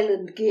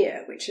Highland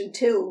gear, which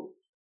until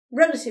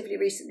relatively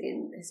recently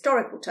in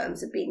historical terms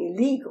had been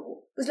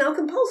illegal, was now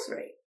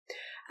compulsory.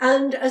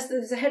 And as there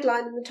was a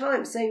headline in the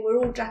Times saying we're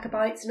all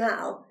Jacobites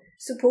now,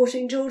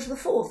 supporting George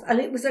IV, and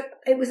it was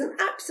an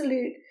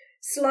absolute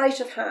sleight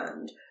of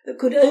hand that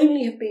could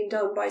only have been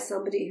done by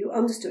somebody who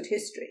understood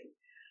history,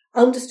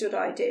 understood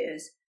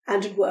ideas,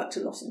 and had worked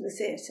a lot in the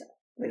theatre,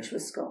 which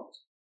was Scott.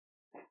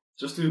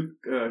 Just to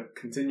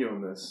continue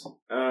on this,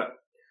 how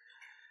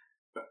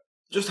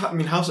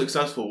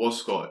successful was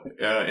Scott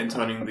in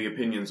turning the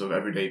opinions of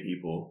everyday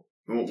people?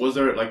 Was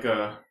there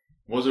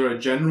a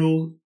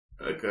general,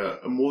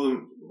 a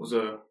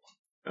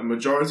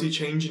majority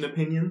change in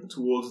opinion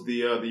towards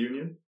the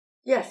Union?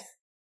 Yes,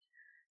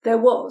 there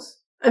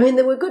was. I mean,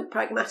 there were good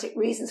pragmatic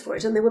reasons for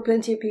it, and there were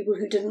plenty of people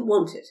who didn't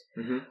want it.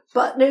 Mm-hmm.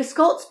 But no,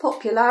 Scott's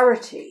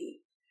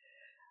popularity,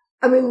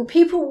 I mean,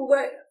 people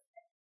were...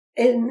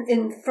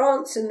 In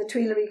France, in the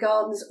Tuileries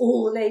Gardens,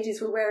 all the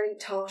ladies were wearing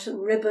tartan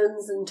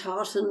ribbons and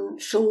tartan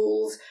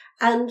shawls,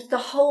 and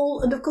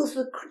of course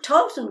the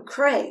tartan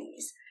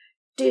craze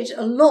did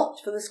a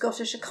lot for the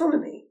Scottish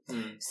economy.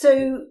 Mm.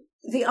 So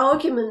the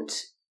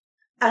argument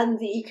and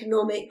the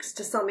economics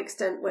to some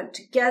extent went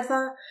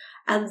together,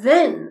 and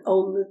then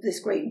on this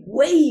great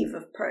wave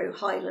of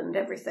pro-Highland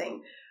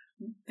everything,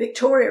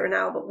 Victoria and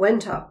Albert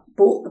went up,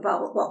 bought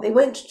they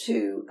went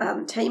to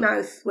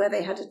Taymouth, where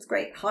they had a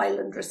great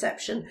Highland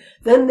reception.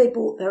 Then they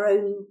bought their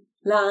own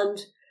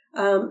land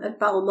at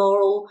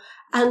Balmoral,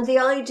 and the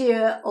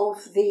idea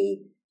of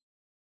the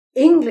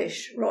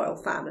English royal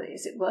family,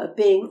 as it were,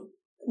 being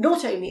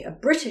not only a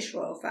British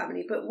royal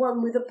family, but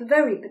one with a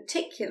very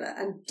particular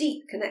and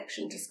deep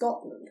connection to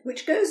Scotland,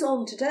 which goes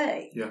on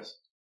today. Yes.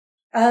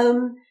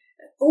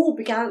 All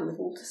began with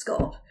Walter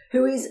Scott,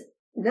 who is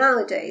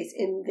nowadays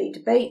in the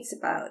debates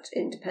about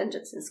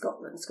independence in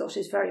Scotland. Scott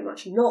is very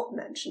much not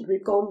mentioned.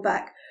 We've gone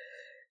back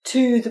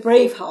to the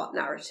Braveheart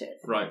narrative.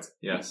 Right,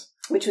 yes.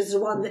 Which was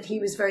the one that he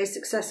was very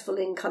successful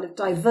in kind of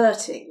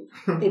diverting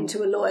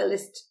into a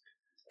loyalist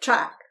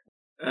track.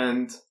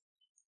 And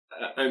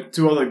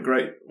two other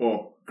great,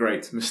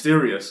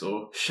 mysterious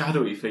or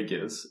shadowy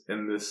figures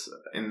in the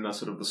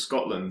sort of the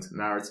Scotland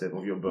narrative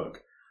of your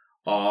book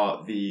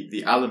are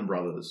the Allen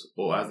brothers,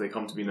 or as they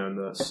come to be known,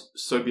 the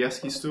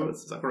Sobieski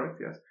Stuarts. Is that correct?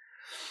 Yes.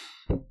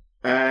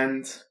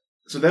 And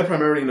so they're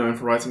primarily known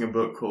for writing a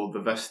book called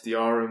the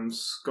Vestiarium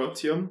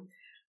Scotium.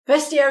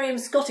 Vestiarium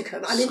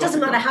Scoticum. I mean, it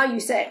doesn't matter how you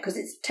say it because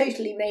it's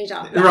totally made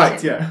up.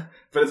 Right, yeah.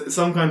 But it's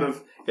some kind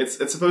of... It's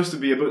supposed to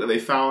be a book that they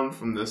found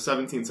from the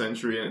 17th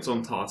century, and it's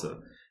on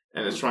tartan.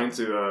 And it's trying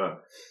to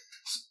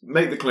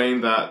make the claim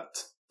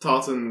that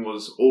tartan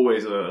was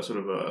always a sort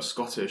of a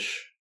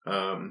Scottish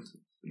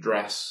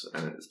dress,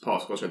 and it's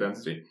part of Scottish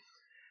identity.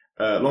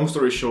 Long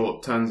story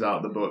short, turns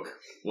out the book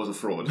was a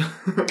fraud.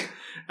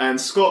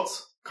 And Scott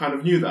kind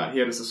of knew that. He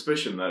had a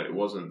suspicion that it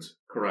wasn't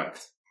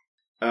correct.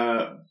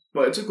 But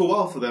it took a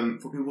while for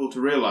people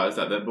to realise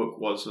that their book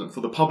was,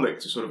 for the public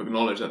to sort of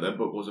acknowledge that their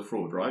book was a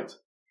fraud, right?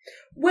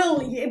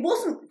 Well, it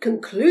wasn't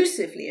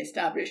conclusively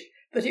established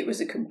that it was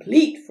a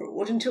complete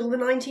fraud until the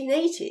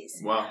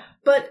 1980s. Wow.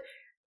 But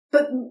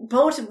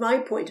part of my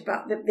point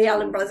about the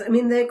Allen brothers, I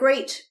mean, they're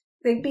great.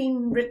 They've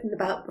been written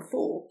about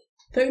before,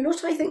 though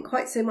not, I think,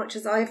 quite so much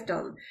as I've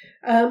done.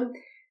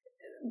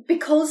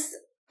 Because,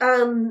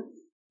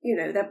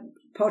 they're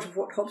part of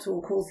what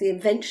Hobsbawm calls the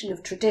invention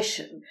of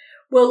tradition.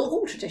 Well,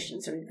 all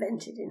traditions are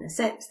invented in a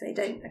sense. They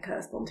don't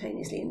occur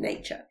spontaneously in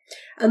nature.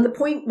 And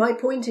my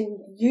point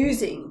in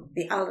using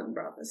the Allen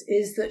brothers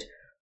is that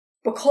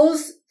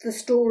because the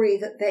story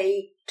that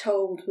they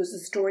told was the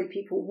story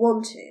people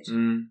wanted,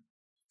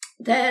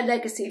 their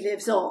legacy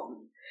lives on.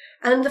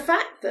 And the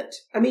fact that,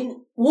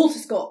 Walter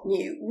Scott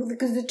knew,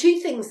 because the two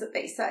things that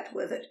they said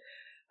were that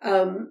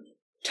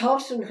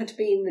tartan had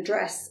been the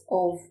dress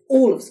of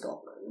all of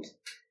Scotland,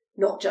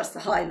 not just the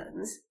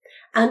Highlands,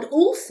 and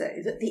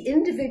also that the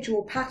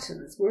individual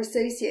patterns were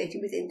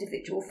associated with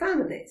individual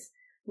families.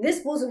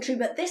 This wasn't true,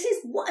 but this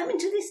is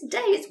to this day,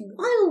 it's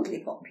wildly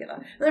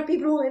popular. There are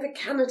people all over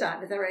Canada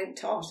with their own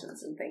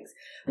tartans and things,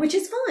 which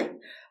is fine,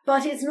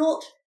 but it's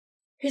not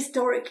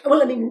historic.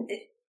 Well,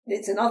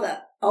 it's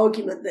another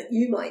argument that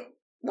you might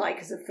like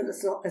as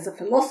a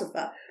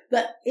philosopher,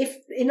 that if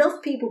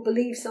enough people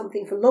believe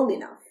something for long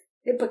enough,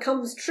 it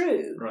becomes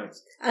true. Right.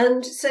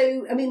 And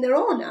so, there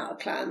are now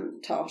clan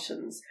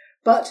tartans,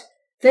 but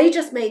they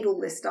just made all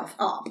this stuff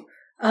up.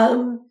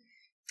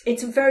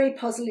 It's very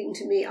puzzling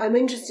to me. I'm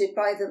interested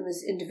by them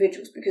as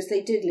individuals because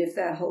they did live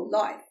their whole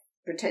life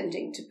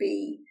pretending to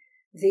be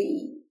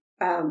the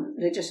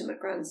legitimate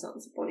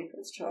grandsons of Bonnie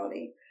Prince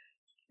Charlie.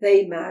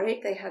 They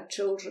married, they had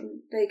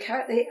children,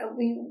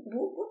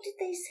 what did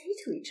they say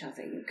to each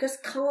other? You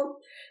just can't,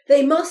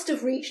 they must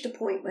have reached a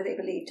point where they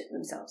believed it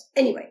themselves.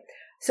 Anyway,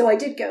 So I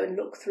did go and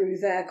look through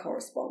their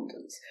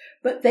correspondence.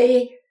 But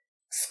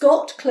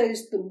Scott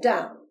closed them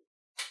down.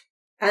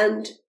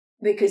 And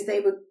because they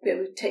were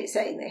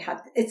saying they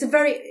had, it's a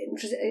very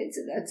interesting,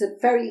 it's a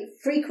very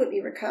frequently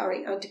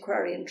recurring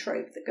antiquarian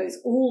trope that goes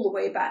all the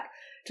way back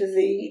to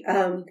the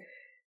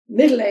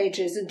Middle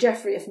Ages, and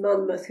Geoffrey of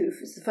Monmouth, who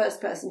was the first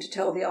person to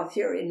tell the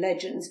Arthurian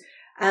legends.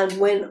 And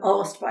when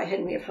asked by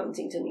Henry of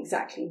Huntingdon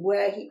exactly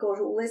where he got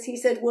all this, he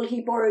said, well,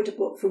 he borrowed a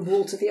book from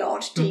Walter the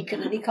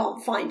Archdeacon and he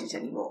can't find it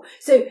anymore.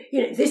 So,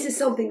 this is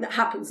something that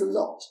happens a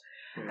lot.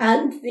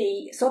 And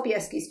the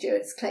Sobieski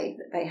Stuarts claimed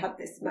that they had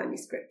this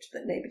manuscript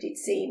that nobody had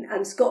seen.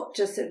 And Scott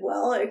just said,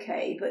 well,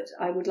 okay, but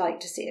I would like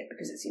to see it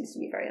because it seems to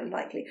me very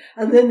unlikely.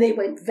 And then they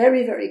went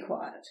very, very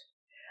quiet.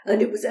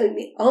 And it was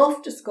only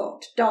after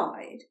Scott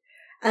died,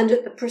 and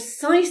at the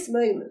precise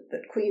moment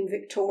that Queen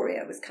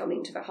Victoria was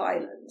coming to the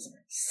Highlands,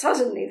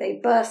 suddenly they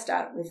burst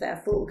out with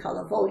their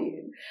full-colour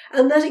volume.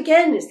 And that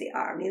again is the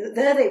irony, that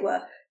there they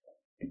were,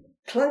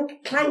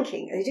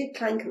 clanking. They did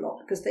clank a lot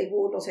because they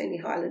wore not only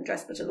Highland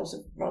dress but a lot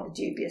of rather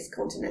dubious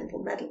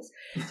continental medals.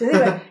 So they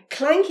were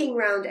clanking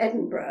round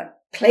Edinburgh,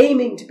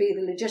 claiming to be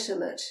the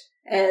legitimate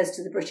heirs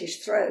to the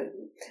British throne,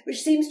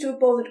 which seems to have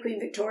bothered Queen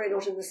Victoria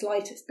not in the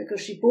slightest, because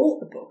she bought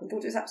the book and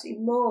thought it was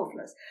absolutely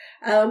marvellous,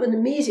 and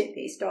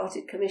immediately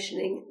started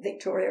commissioning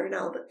Victoria and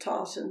Albert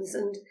tartans,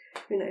 and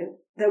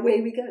away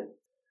we go.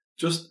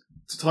 Just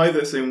to tie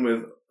this in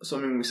with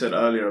something we said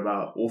earlier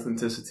about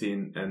authenticity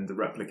and the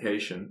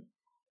replication,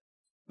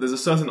 there's a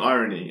certain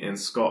irony in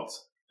Scott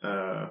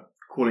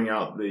calling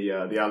out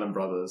the Allen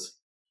brothers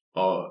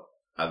of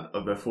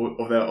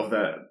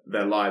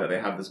their lie that they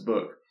have this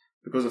book,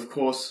 because of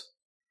course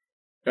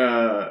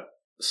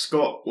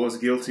Scott was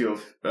guilty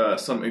of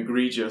some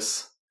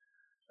egregious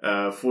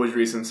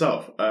forgeries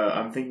himself.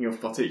 I'm thinking of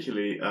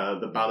particularly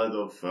the Ballad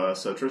of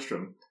Sir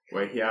Tristram,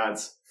 where he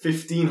adds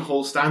 15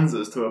 whole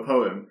stanzas to a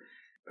poem,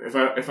 if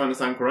I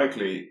understand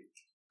correctly,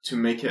 to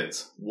make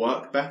it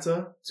work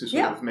better, to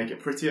sort of make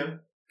it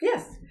prettier.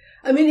 Yes.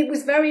 I mean, it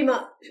was very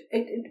much...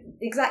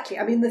 exactly.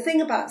 I mean, the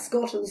thing about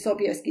Scott and the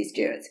Sobieski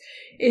Stuarts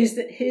is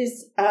that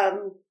his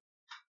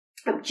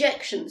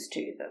objections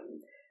to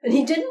them, and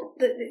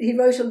he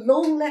wrote a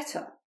long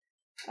letter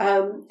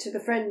to the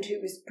friend who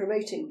was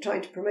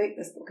trying to promote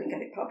this book and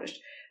get it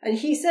published. And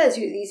he says,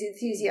 these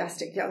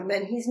enthusiastic young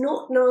men, he's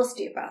not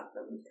nasty about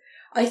them.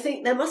 I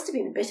think there must have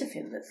been a bit of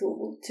him that thought,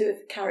 well, 2 of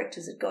the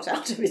characters had got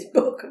out of his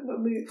book and were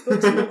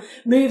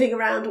moving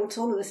around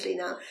autonomously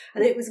now,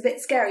 and it was a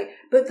bit scary.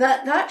 But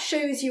that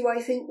shows you,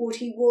 I think, what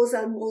he was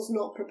and was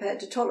not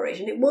prepared to tolerate.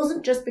 And it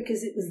wasn't just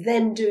because it was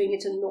them doing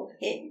it and not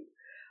him.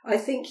 I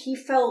think he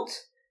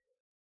felt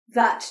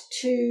that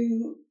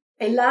to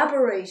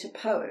elaborate a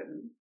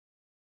poem,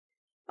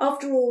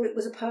 after all, it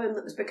was a poem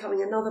that was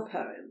becoming another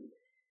poem,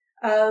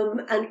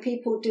 and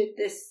people did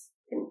this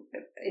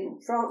in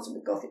France and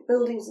with Gothic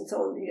buildings and so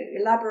on,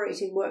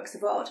 elaborating works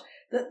of art,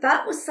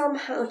 that was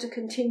somehow to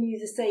continue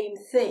the same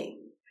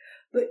thing,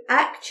 but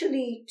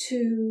actually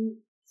to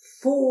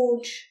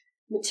forge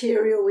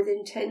material with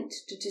intent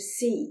to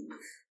deceive.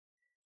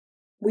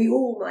 We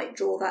all might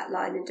draw that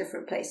line in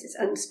different places,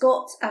 and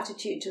Scott's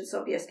attitude to the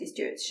Sobieski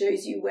Stuarts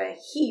shows you where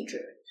he drew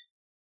it.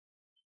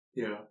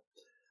 Yeah.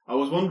 I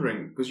was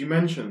wondering, because you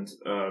mentioned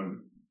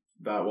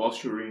that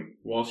whilst you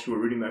were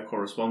reading their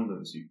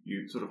correspondence,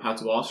 you sort of had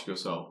to ask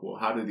yourself, well,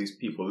 how did these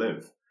people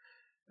live?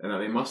 And that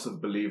they must have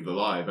believed the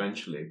lie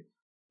eventually.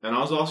 And I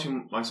was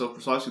asking myself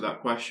precisely that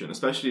question,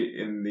 especially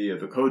in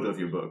the coda of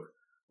your book,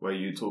 where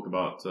you talk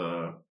about,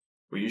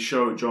 where you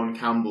show John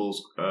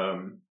Campbell's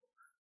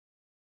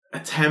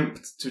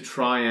attempt to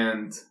try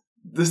and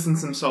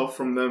distance himself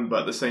from them,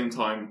 but at the same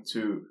time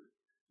to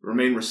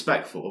remain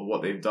respectful of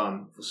what they've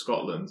done for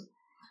Scotland.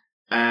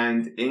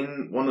 And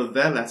in one of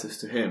their letters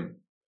to him,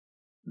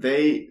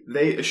 they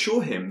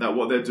assure him that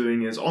what they're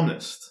doing is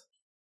honest.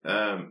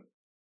 And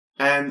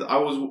I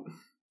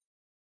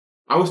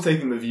was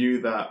taking the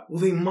view that, well,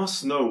 they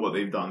must know what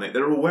they've done.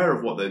 They're aware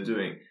of what they're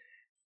doing.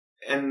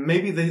 And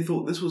maybe they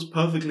thought this was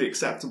perfectly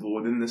acceptable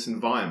within this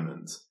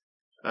environment.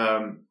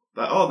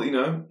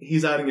 That,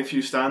 he's adding a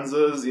few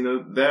stanzas,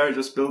 they're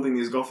just building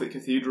these Gothic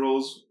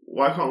cathedrals.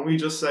 Why can't we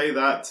just say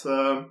that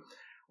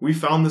we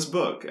found this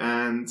book?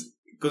 And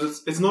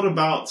because it's not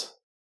about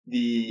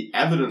the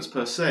evidence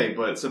per se,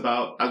 but it's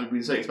about, as we've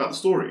been saying, it's about the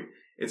story.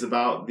 It's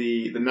about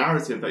the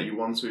narrative that you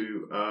want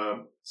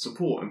to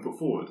support and put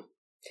forward.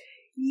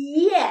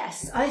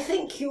 Yes, I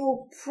think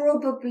you're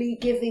probably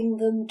giving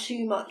them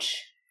too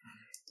much,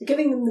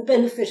 giving them the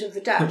benefit of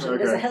the doubt. And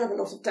there's a hell of a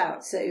lot of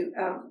doubt, so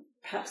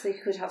perhaps they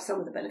could have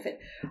some of the benefit.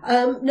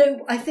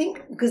 No, I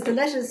think because the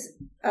letters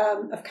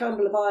of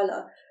Campbell of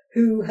Islay,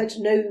 who had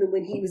known them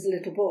when he was a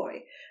little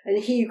boy,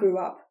 and he grew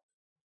up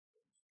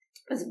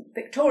as a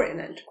Victorian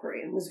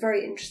antiquary and was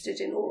very interested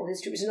in oral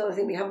history, which is another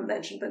thing we haven't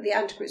mentioned, but the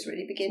antiquaries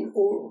really begin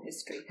oral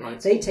history. Right.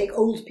 They take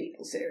old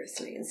people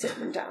seriously and sit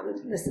them down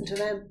and listen to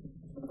them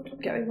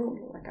going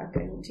on, like I'm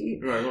going on to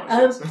you.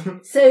 Right.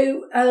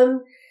 So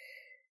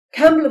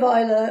Campbell of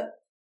Islay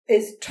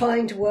is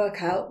trying to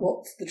work out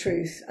what's the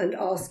truth and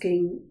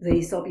asking the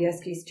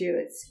Sobieski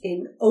Stuarts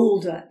in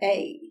older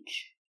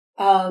age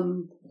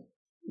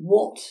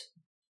what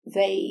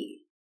they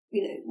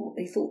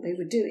thought they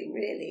were doing,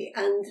 really.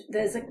 And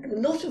there's a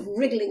lot of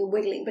wriggling and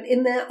wiggling, but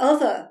in their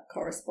other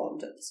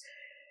correspondence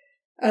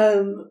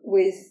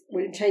with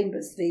William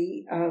Chambers,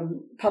 the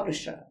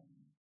publisher,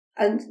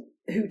 and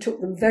who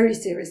took them very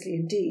seriously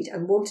indeed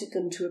and wanted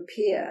them to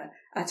appear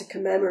at a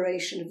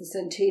commemoration of the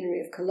centenary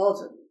of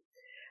Culloden.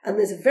 And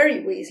there's a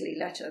very Weasley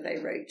letter they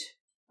wrote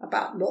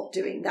about not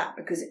doing that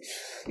because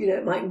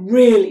it might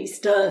really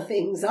stir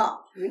things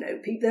up.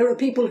 There are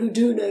people who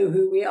do know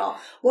who we are.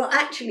 Well,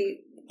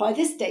 actually, by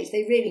this stage,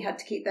 they really had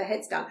to keep their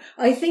heads down.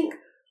 I think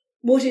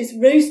what is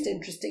most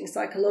interesting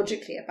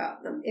psychologically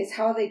about them is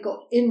how they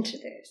got into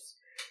this,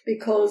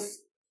 because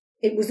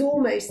it was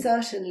almost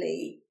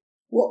certainly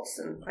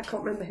Watson, I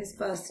can't remember his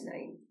first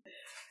name,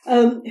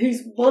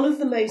 who's one of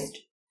the most...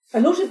 A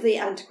lot of the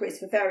antiquaries,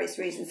 for various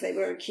reasons, they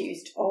were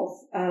accused of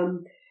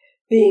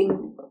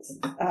being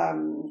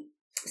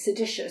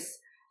seditious.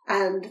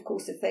 And, of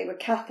course, if they were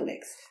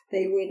Catholics,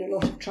 they were in a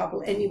lot of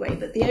trouble anyway.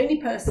 But the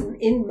only person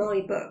in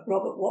my book,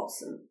 Robert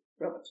Watson,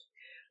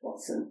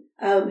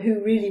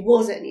 who really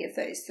was any of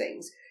those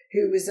things,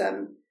 who was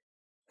an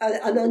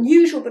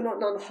unusual but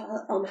not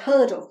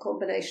unheard of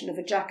combination of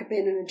a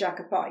Jacobin and a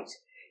Jacobite.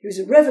 He was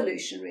a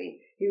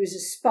revolutionary, he was a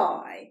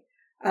spy,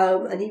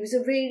 and he was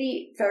a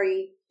really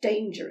very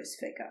dangerous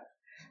figure.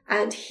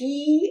 And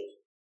he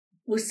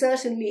was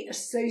certainly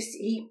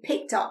he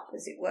picked up,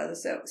 as it were, the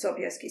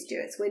Sobieski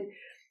Stuarts when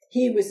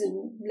he was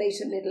in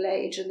later middle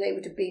age and they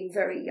would have been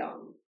very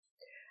young.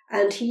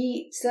 And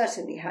he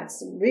certainly had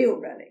some real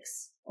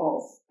relics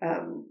of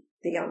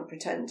the Young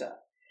Pretender.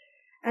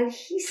 And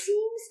he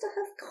seems to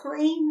have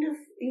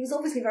he was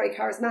obviously very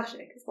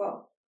charismatic as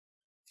well.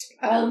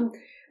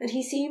 And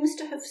he seems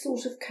to have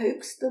sort of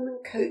coaxed them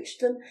and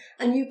coached them.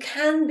 And you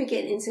can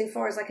begin,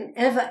 insofar as I can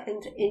ever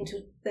enter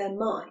into their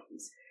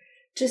minds,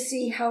 to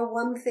see how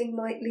one thing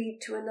might lead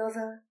to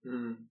another.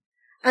 Mm.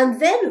 And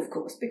then, of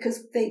course,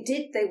 because they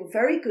were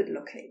very good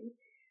looking,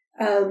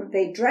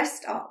 they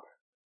dressed up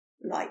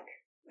like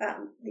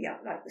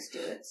the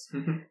Stuarts.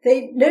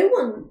 They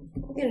were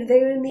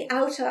in the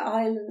outer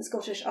islands,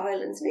 Scottish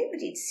islands.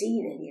 Nobody had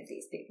seen any of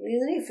these people. There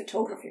was no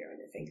photography or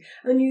anything.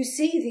 And you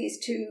see these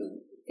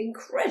two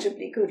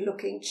incredibly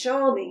good-looking,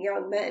 charming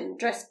young men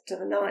dressed to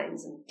the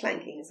nines and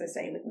clanking, as I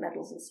say, with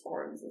medals and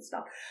sporrans and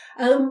stuff.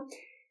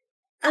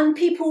 And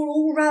people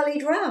all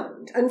rallied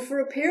round. And for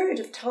a period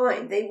of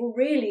time,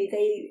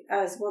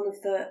 as one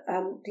of the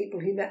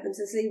people who met them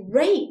says, they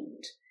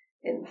reigned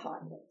in the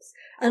Highlands.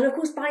 And of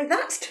course, by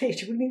that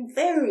stage, it would have been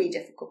very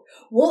difficult.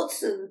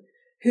 Watson,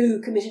 who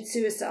committed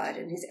suicide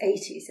in his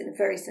 80s in a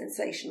very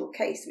sensational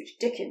case, which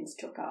Dickens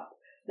took up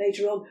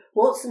later on,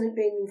 Watson had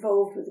been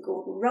involved with the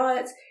Gordon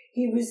riots.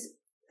 He was,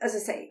 as I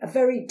say, a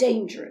very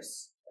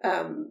dangerous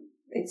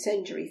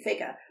incendiary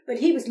figure, but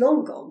he was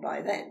long gone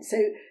by then. So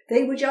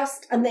they were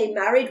and they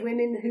married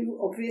women who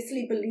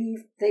obviously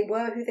believed they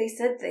were who they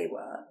said they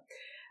were.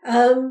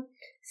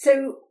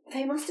 So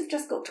they must have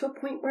just got to a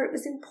point where it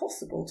was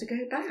impossible to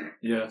go back.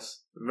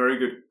 Yes, very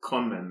good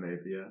con men,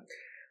 maybe, yeah.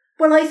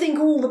 Well, I think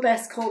all the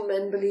best con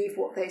men believe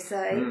what they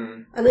say.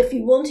 Mm. And if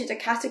you wanted a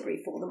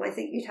category for them, I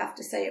think you'd have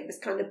to say it was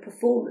kind of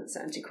performance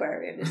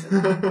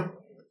antiquarianism.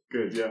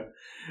 Good, yeah.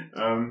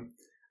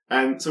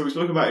 And so we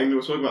spoke about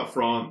England, we spoke about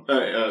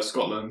France,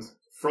 Scotland.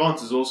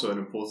 France is also an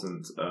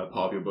important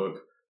part of your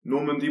book.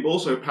 Normandy, but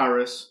also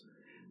Paris.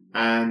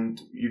 And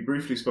you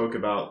briefly spoke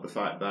about the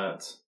fact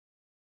that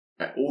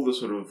all the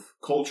sort of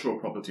cultural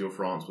property of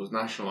France was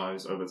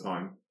nationalised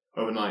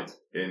overnight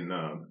in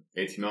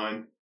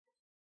 89.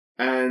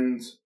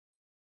 And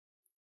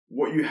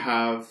what you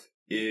have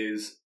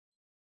is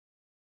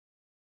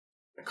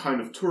a kind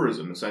of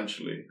tourism,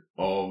 essentially,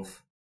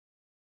 of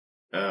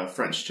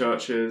French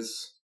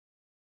churches,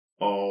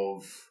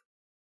 of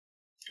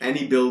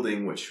any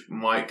building which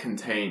might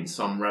contain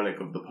some relic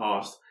of the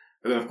past.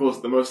 And then, of course,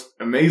 the most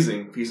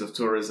amazing piece of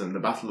tourism, the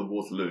Battle of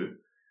Waterloo,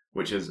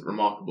 which is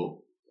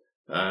remarkable,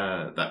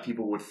 that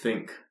people would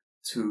think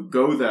to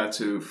go there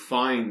to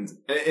find.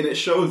 And it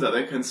shows that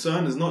their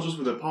concern is not just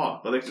with the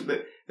past, but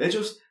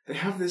they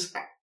have this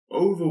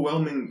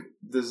overwhelming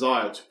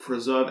desire to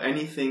preserve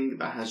anything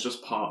that has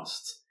just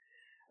passed.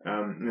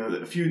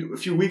 A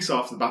few weeks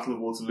after the Battle of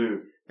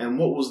Waterloo, and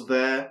what was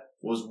there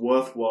was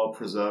worthwhile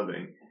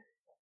preserving.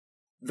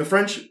 The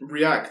French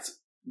react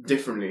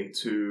differently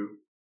to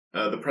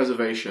the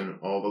preservation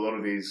of a lot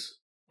of these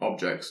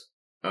objects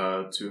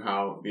to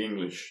how the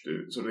English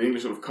do. So the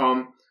English sort of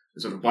come,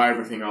 they sort of buy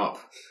everything up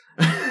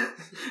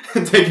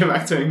and take it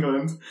back to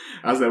England,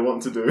 as they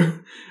want to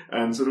do,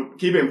 and sort of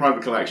keep it in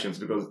private collections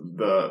because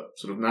the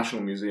sort of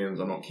national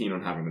museums are not keen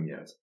on having them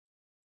yet.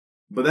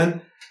 But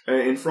then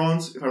in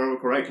France, if I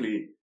remember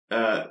correctly,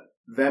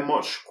 they're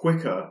much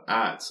quicker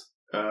at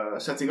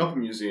setting up a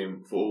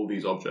museum for all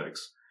these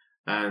objects,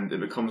 and it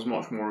becomes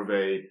much more of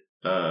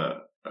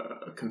a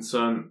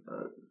concern.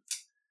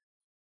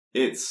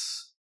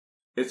 It's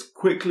it's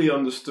quickly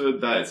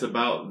understood that it's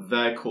about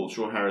their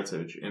cultural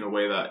heritage in a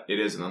way that it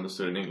isn't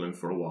understood in England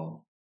for a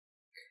while.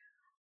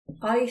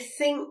 I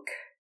think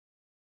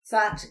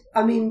that,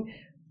 I mean,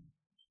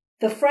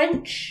 the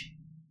French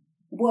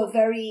were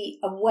very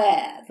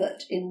aware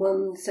that in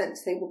one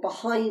sense they were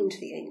behind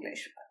the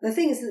English. The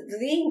thing is that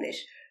the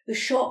English, the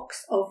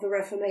shocks of the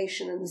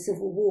Reformation and the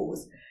Civil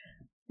Wars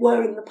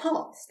were in the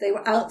past. They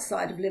were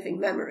outside of living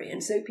memory,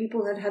 and so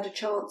people had had a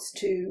chance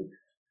to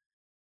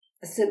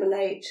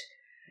assimilate,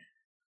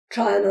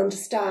 try and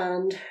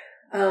understand,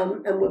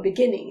 and were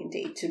beginning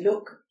indeed to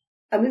look.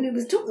 I mean,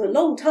 it took a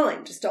long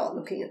time to start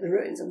looking at the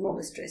ruins of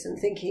monasteries and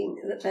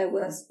thinking that there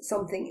was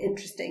something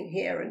interesting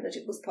here and that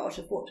it was part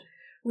of what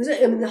was,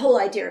 I mean, the whole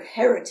idea of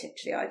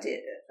heritage, the idea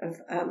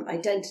of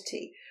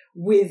identity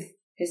with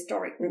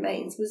historic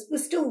remains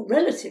was still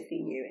relatively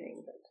new in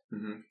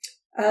England.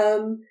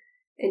 Mm-hmm.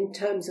 In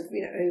terms of,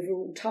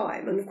 overall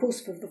time. And of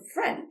course, for the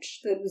French,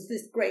 there was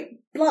this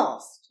great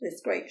blast, this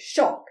great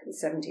shock in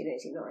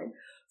 1789,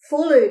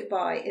 followed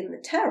by, in the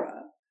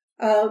Terror,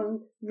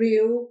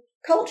 real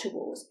culture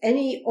wars.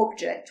 Any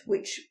object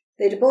which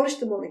they'd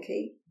abolished the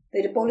monarchy,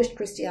 they'd abolished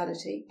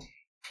Christianity,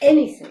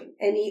 anything,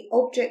 any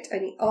object,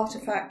 any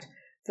artifact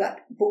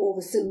that bore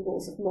the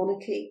symbols of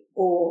monarchy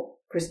or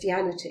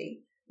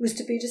Christianity was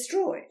to be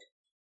destroyed.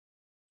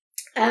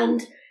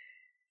 And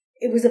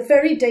it was a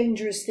very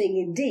dangerous thing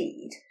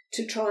indeed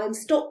to try and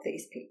stop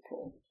these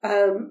people.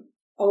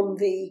 On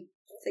the,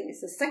 I think it's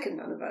the second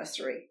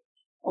anniversary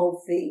of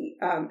the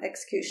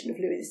execution of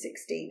Louis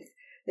XVI,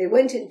 they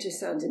went into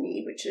Saint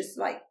Denis, which is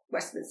like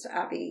Westminster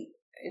Abbey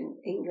in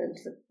England,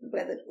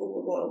 where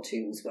all the royal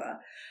tombs were,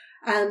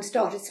 and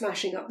started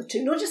smashing up the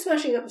tombs. Not just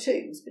smashing up the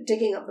tombs, but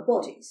digging up the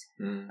bodies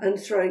and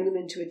throwing them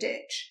into a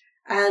ditch.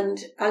 And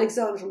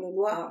Alexandre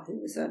Lenoir,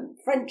 who was a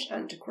French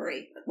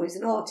antiquary, was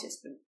an artist,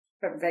 but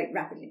very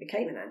rapidly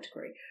became an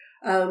antiquary,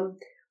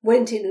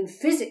 went in and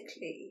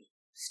physically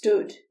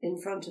stood in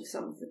front of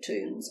some of the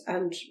tombs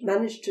and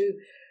managed to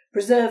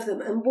preserve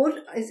them. And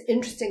what is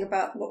interesting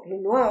about what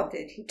Lenoir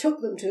did, he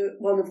took them to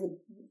one of the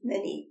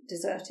many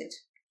deserted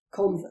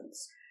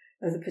convents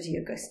of the Petit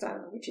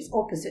Augustin, which is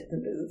opposite the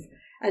Louvre,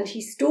 and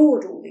he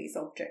stored all these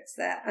objects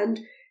there.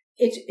 And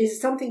it is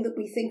something that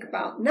we think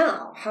about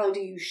now. How do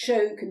you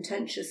show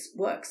contentious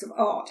works of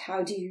art?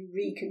 How do you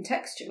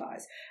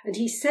recontextualize? And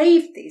he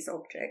saved these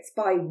objects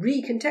by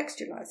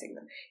recontextualizing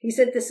them. He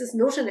said, this is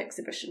not an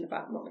exhibition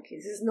about monarchy.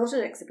 This is not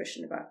an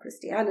exhibition about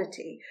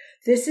Christianity.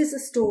 This is a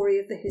story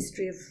of the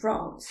history of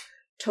France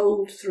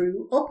told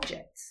through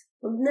objects.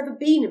 There's never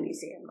been a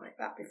museum like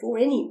that before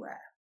anywhere.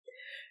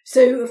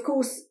 So, of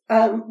course,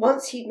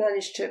 once he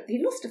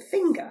lost a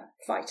finger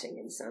fighting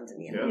in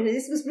Saint-Denis. Yeah.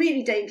 This was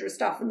really dangerous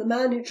stuff. And the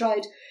man who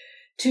tried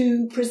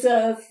to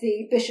preserve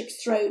the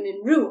bishop's throne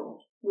in Rouen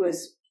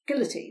was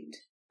guillotined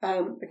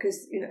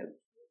because,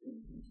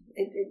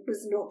 it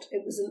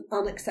was an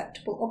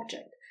unacceptable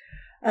object.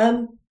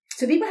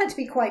 So people had to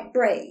be quite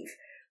brave.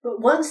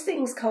 But once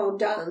things calmed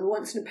down,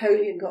 once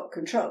Napoleon got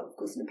control, of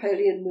course,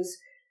 Napoleon was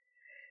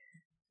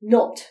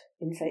not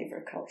in favour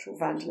of cultural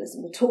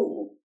vandalism at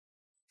all.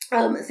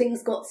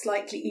 Things got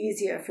slightly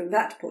easier from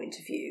that point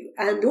of view.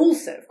 And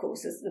also, of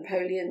course, as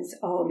Napoleon's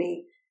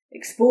army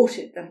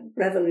exported the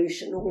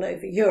revolution all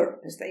over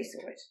Europe, as they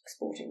saw it,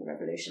 exporting the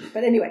revolution.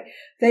 But anyway,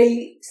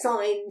 they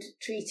signed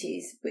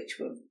treaties which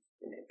were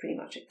pretty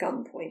much at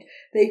gunpoint.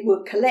 They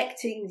were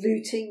collecting,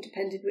 looting,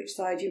 depended which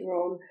side you were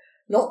on,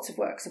 lots of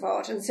works of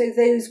art. And so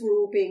those were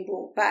all being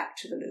brought back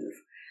to the Louvre.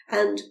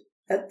 And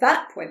at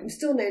that point, there was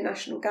still no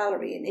National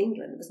Gallery in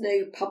England. There was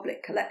no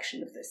public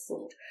collection of this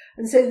sort.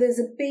 And so there's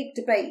a big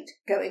debate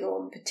going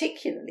on,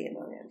 particularly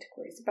among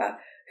antiquaries, about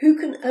who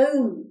can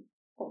own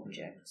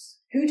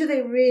objects. Who do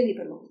they really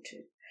belong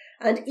to?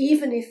 And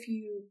even if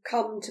you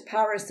come to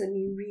Paris and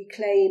you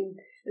reclaim,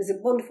 there's a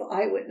wonderful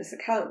eyewitness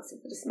accounts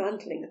of the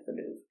dismantling of the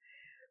Louvre.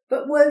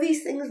 But were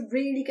these things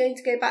really going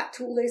to go back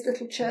to all those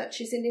little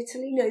churches in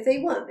Italy? No, they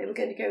weren't. They were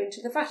going to go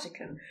into the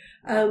Vatican.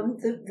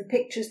 The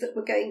pictures that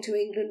were going to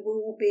England were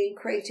all being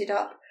crated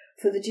up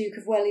for the Duke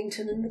of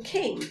Wellington and the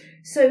King.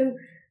 So,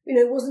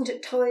 wasn't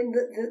it time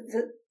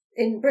that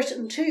in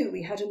Britain too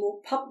we had a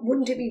more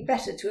wouldn't it be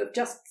better to have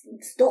just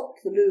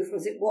stopped the Louvre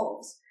as it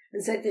was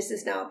and said this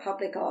is now a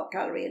public art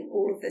gallery and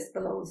all of this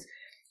belongs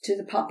to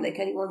the public,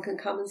 anyone can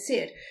come and see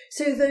it.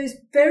 So those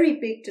very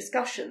big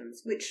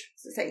discussions, which,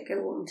 as I say,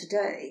 go on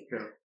today,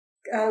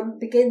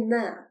 begin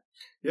there.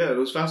 Yeah, it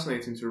was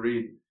fascinating to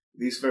read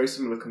these very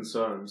similar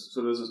concerns.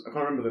 So I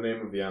can't remember the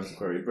name of the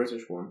antiquary, a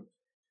British one,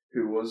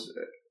 who was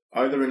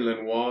either in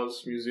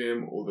Lenoir's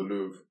museum or the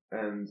Louvre,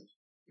 and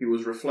he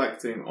was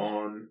reflecting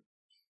on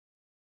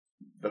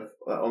the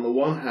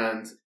one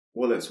hand,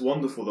 well, it's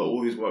wonderful that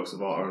all these works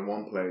of art are in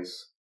one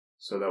place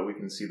so that we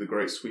can see the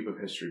great sweep of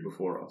history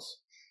before us.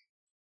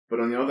 But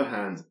on the other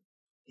hand,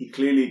 he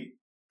clearly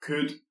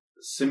could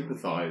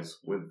sympathise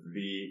with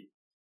the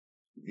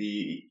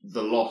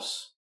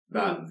loss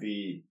that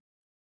the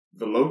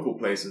local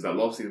places that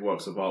lost these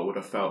works of art would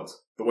have felt.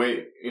 The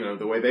way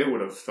they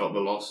would have felt the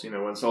loss,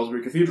 when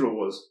Salisbury Cathedral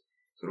was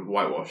sort of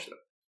whitewashed.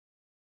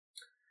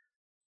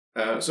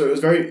 So it was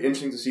very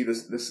interesting to see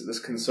this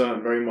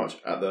concern very much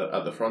at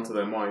the front of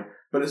their mind.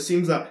 But it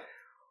seems that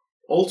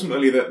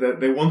ultimately that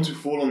they want to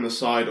fall on the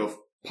side of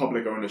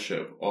public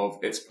ownership, of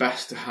it's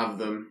best to have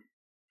them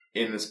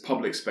in this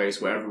public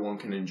space where everyone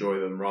can enjoy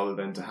them, rather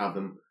than to have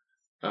them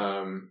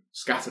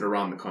scattered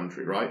around the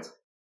country, right?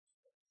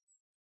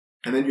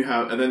 And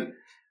then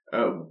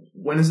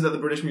when is it that the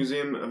British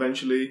Museum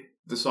eventually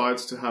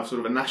decides to have sort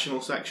of a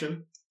national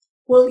section?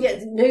 Well, yeah,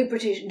 no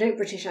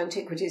British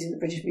antiquities in the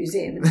British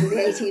Museum until the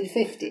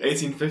 1850s.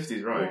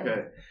 1850s, right? Yeah.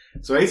 Okay.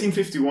 So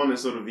 1851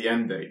 is sort of the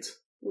end date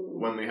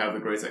when we have the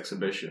Great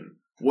Exhibition.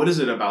 What is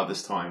it about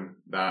this time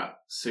that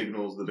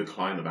signals the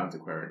decline of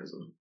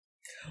antiquarianism?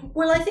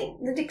 Well, I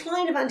think the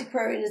decline of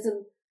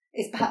antiquarianism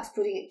is perhaps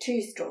putting it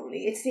too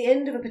strongly. It's the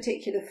end of a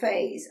particular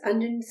phase,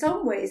 and in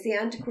some ways the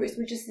antiquaries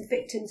were just the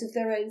victims of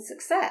their own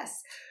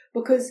success,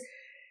 because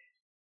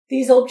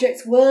these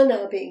objects were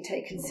now being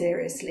taken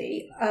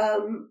seriously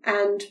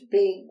and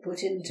being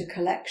put into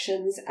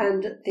collections,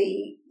 and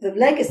the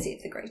legacy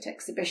of the Great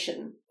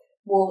Exhibition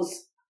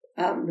was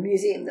the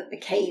museum that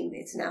became,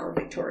 it's now a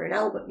Victoria and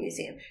Albert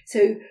Museum.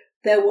 So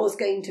there was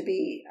going to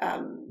be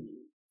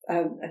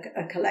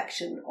a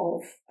collection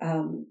of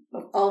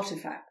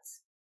artefacts,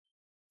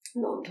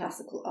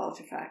 non-classical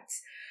artefacts,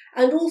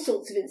 and all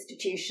sorts of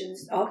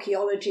institutions.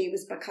 Archaeology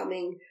was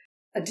becoming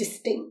a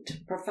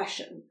distinct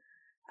profession,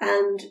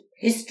 and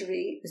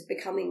history was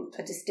becoming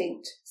a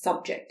distinct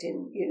subject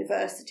in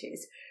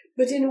universities.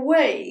 But in a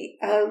way,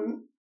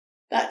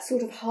 that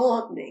sort of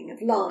hardening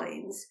of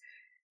lines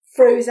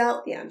froze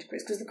out the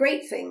antiquaries, because the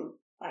great thing,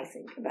 I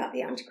think, about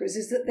the antiquaries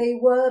is that they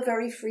were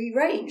very free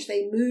range.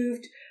 They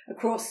moved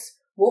across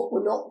what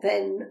were not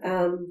then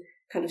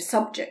kind of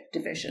subject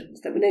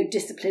divisions. There were no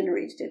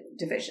disciplinary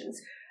divisions,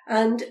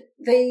 and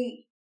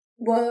they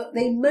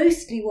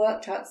mostly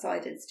worked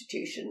outside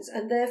institutions,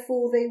 and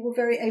therefore they were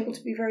very able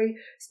to be very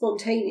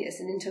spontaneous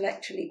and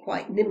intellectually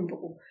quite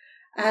nimble.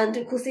 And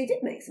of course they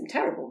did make some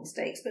terrible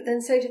mistakes, but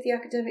then so did the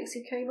academics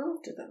who came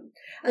after them.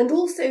 And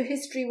also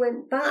history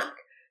went back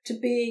to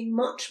being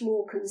much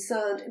more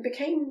concerned. It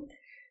became,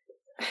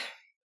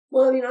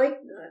 well, I mean, I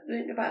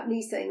don't know about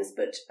me saying this,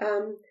 but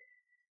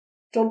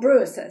John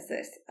Brewer says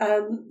this,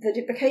 that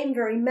it became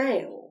very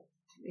male.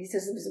 He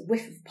says there was a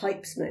whiff of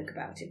pipe smoke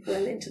about it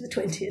well into the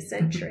 20th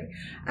century.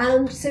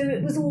 And so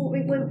it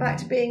went back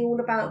to being all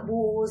about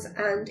wars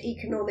and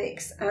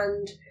economics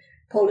and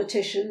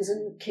politicians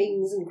and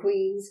kings and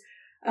queens.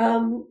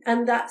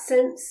 And that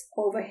sense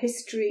of a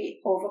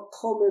history of a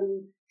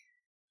common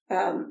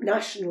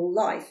national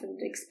life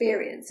and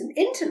experience and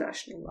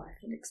international life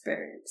and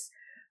experience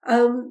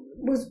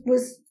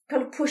was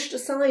kind of pushed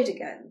aside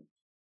again.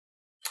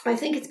 I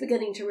think it's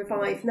beginning to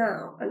revive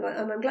now, and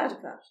I'm glad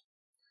of that.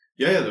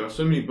 Yeah, there are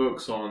so many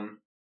books on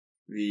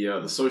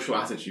the social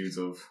attitudes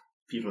of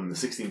people in the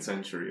 16th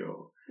century,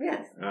 or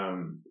yes,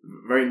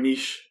 very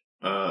niche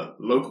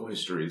local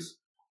histories.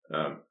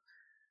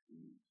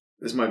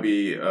 This might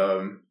be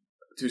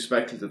too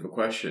speculative a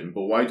question,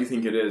 but why do you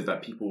think it is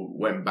that people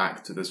went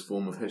back to this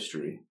form of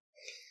history?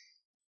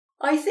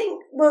 I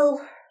think,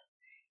 well,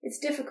 it's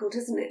difficult,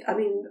 isn't it? I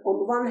mean, on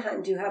the one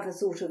hand, you have a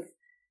sort of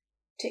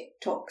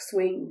tick-tock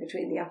swing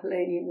between the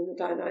Apollonian and the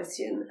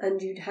Dionysian,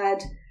 and you'd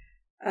had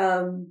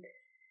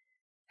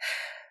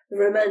the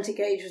Romantic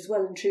Age was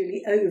well and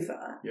truly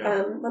over.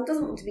 Yeah. One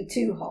doesn't want to be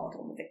too hard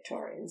on the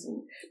Victorians,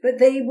 but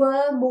they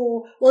were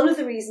more. One of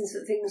the reasons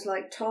that things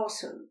like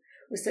Tartan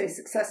were so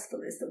successful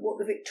is that what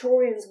the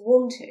Victorians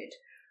wanted,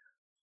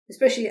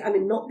 especially, I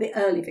mean, not the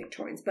early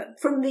Victorians, but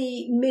from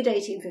the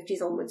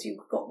mid-1850s onwards,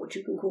 you've got what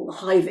you can call the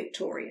High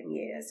Victorian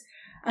years.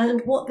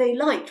 And what they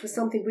liked was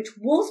something which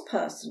was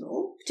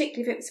personal,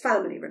 particularly if it was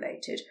family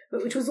related,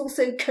 but which was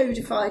also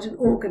codified and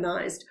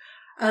organised,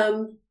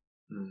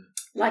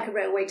 like a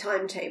railway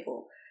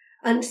timetable.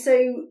 And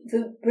so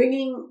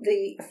bringing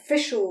the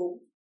official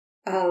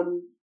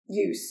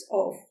use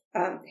of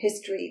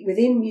history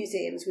within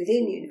museums,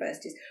 within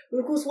universities. But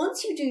of course,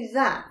 once you do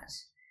that,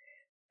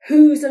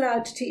 who's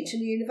allowed to teach in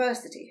the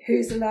university?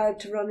 Who's allowed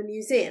to run a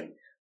museum?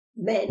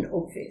 Men,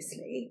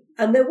 obviously.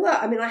 And there were,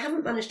 I mean, I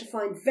haven't managed to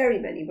find very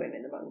many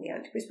women among the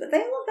antiquaries, but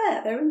they are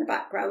there. They're in the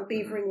background,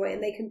 beavering away,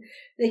 and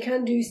they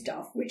can do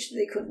stuff which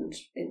they couldn't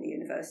in the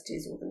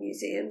universities or the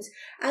museums.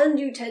 And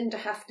you tend to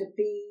have to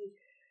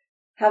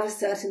have a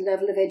certain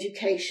level of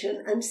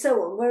education and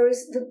so on.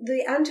 Whereas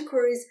the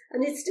antiquaries,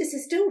 and this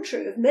is still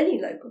true of many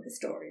local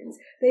historians,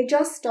 they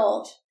just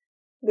start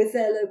with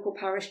their local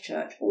parish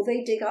church, or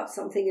they dig up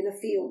something in a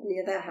field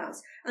near their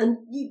house, and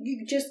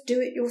you just do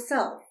it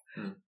yourself.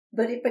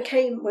 But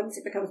once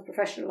it becomes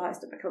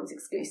professionalised, it becomes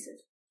exclusive.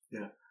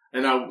 Yeah.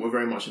 And now we're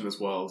very much in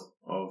this world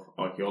of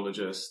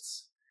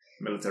archaeologists,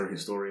 military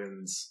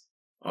historians,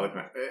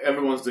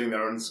 everyone's doing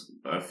their own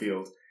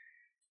field.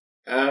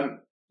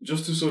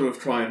 Just to sort of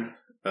try and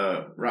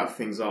wrap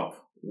things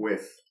up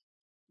with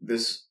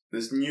this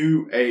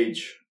new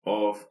age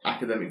of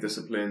academic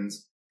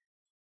disciplines,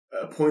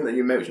 a point that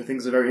you made, which I think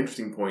is a very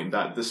interesting point,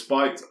 that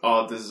despite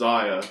our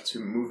desire to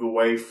move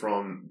away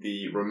from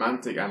the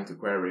romantic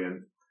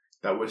antiquarian,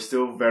 that we're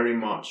still very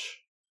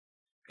much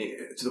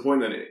to the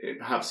point that it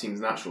perhaps seems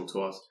natural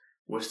to us,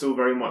 we're still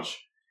very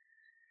much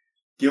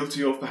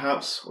guilty of,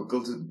 perhaps, or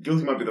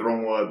guilty might be the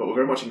wrong word, but we're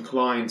very much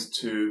inclined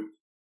to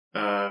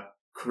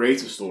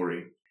create a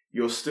story.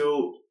 You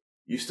still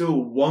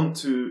want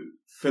to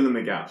fill in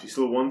the gaps. You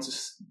still want to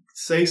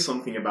say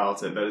something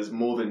about it that is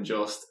more than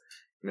just,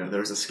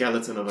 there is a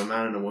skeleton of a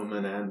man and a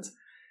woman and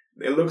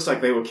it looks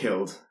like they were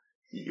killed.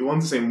 You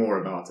want to say more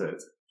about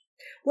it.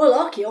 Well,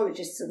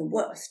 archaeologists are the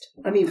worst.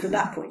 I mean, from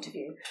that point of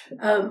view,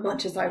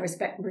 much as I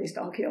respect most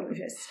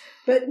archaeologists.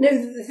 But no,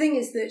 the thing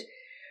is that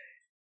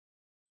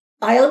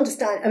I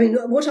understand. I mean,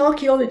 what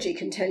archaeology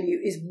can tell you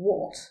is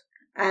what,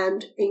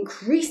 and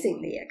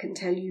increasingly it can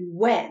tell you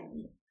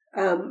when,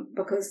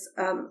 because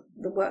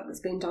the work that's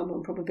been done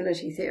on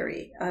probability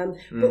theory.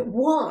 But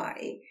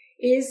why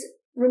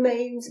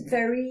remains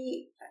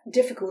very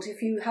difficult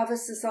if you have a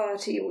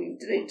society or you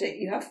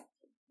have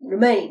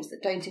remains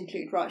that don't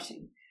include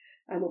writing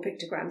or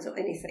pictograms or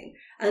anything.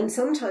 And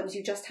sometimes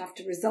you just have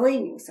to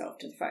resign yourself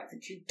to the fact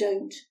that you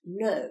don't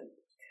know.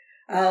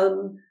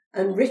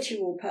 And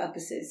ritual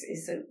purposes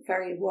is a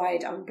very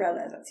wide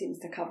umbrella that seems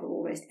to cover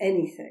almost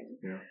anything.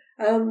 Yeah.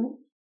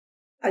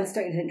 And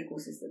Stonehenge, of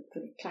course, is the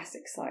sort of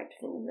classic site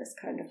for all this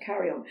kind of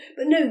carry on.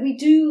 But no, we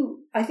do.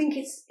 I think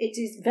it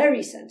is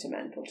very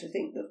sentimental to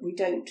think that we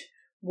don't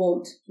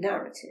want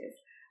narrative,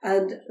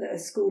 and a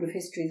school of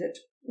history that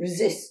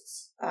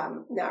resists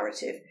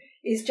narrative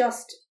is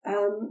just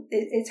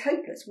it's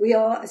hopeless. We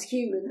are, as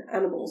human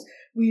animals,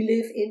 we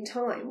live in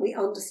time. We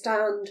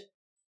understand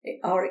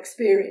our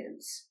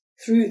experience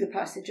through the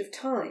passage of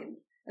time,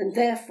 and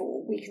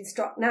therefore we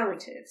construct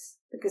narratives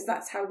because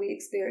that's how we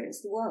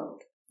experience the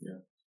world. Yeah,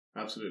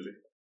 absolutely.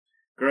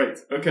 Great.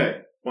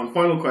 Okay, one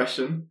final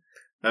question.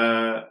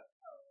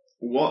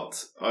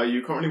 What are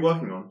you currently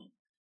working on?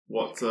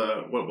 What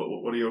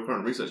are your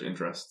current research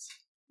interests?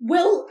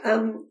 Well,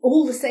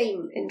 all the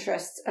same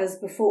interests as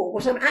before.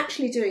 What I'm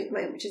actually doing at the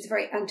moment, which is a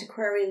very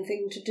antiquarian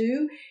thing to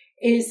do,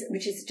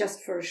 which is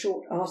just for a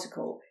short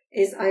article,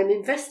 is I am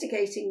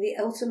investigating the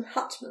Eltham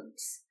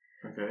Hutments.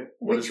 Okay.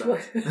 What is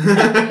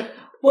that?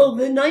 Well,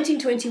 the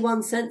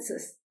 1921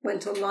 census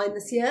went online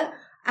this year,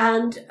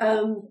 and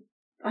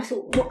I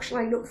thought, what shall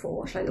I look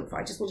for?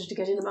 I just wanted to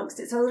get in amongst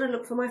it, so I wanted to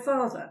look for my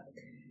father,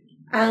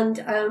 and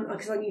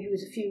because I knew he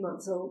was a few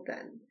months old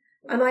then,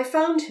 and I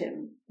found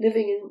him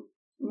living in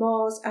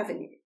Mars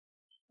Avenue,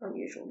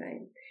 unusual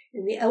name,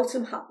 in the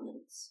Eltham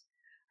Hutments,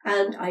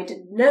 and I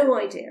had no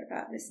idea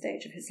about this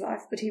stage of his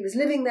life, but he was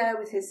living there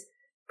with his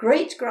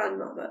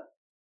great-grandmother,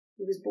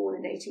 who was born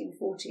in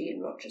 1840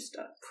 in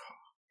Rochester,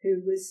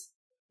 who was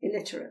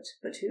illiterate,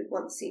 but who had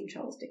once seen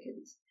Charles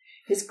Dickens.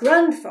 His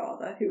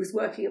grandfather, who was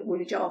working at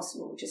Woolwich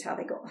Arsenal, which is how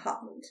they got the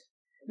Hutment,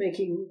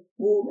 making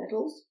war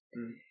medals.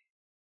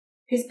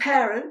 His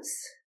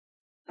parents,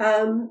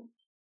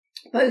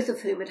 both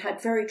of whom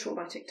had very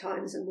traumatic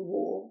times in the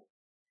war.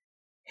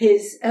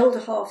 His elder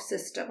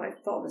half-sister, my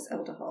father's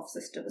elder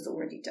half-sister, was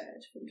already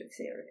dead from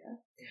diphtheria.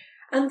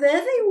 And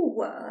there they all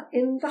were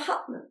in the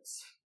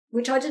Hutments,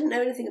 which I didn't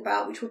know anything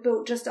about, which were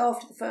built just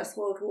after the First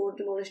World War and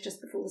demolished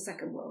just before the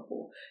Second World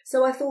War.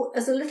 So I thought,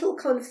 as a little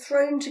kind of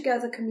thrown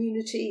together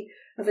community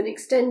of an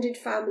extended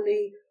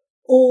family,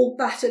 all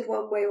battered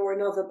one way or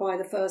another by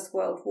the First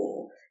World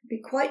War, it'd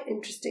be quite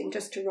interesting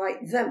just to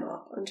write them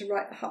up and to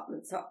write the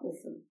Hutments up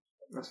with them.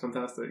 That's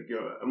fantastic.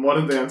 You're a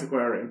modern-day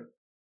antiquarian.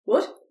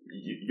 What?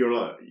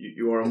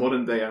 You are a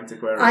modern-day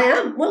antiquarian. I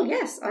am. Well,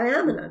 yes, I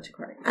am an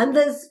antiquarian. And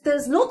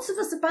there's lots of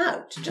us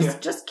about.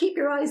 Just keep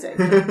your eyes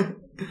open.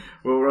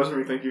 Well,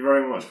 Rosemary, thank you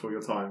very much for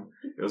your time.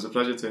 It was a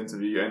pleasure to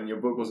interview you, and your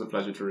book was a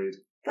pleasure to read.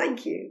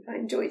 Thank you. I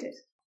enjoyed it.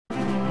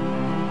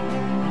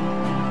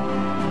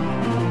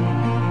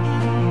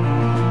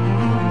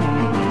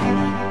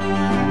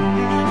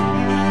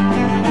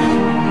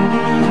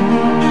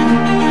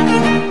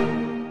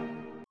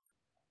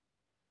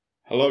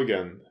 Hello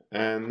again,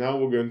 and now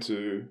we're going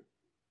to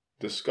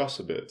discuss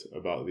a bit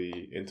about the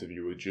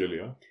interview with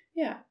Julia.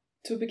 Yeah,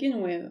 to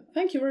begin with,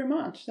 thank you very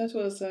much. That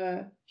was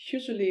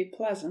hugely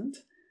pleasant.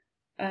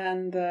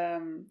 And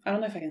I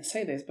don't know if I can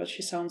say this, but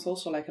she sounds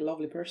also like a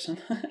lovely person.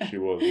 She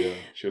was, yeah.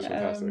 She was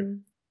fantastic.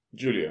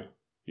 Julia,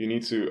 you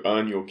need to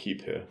earn your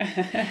keep here.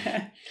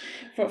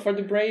 for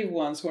the brave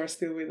ones who are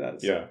still with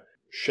us. Yeah.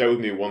 Share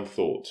with me one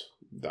thought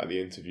that the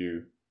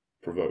interview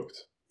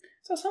provoked.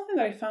 So something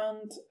that I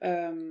found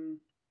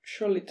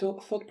surely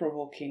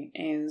thought-provoking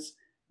is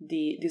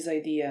this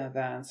idea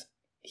that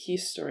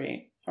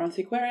history or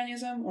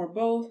antiquarianism or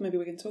both, maybe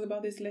we can talk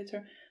about this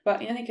later,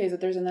 but in any case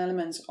that there's an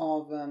element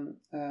of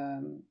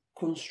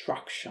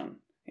construction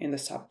in the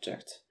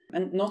subject.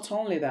 And not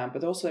only that,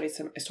 but also that it's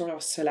a sort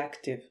of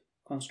selective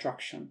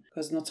construction,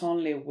 because not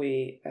only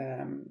we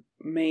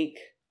make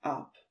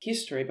up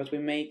history, but we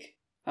make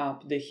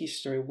up the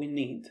history we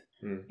need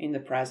in the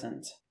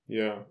present.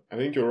 Yeah, I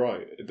think you're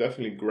right. It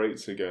definitely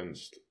grates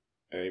against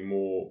a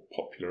more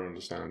popular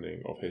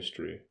understanding of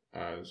history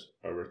as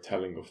a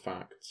retelling of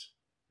facts.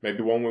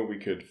 Maybe one way we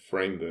could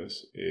frame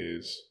this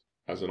is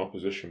as an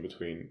opposition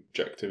between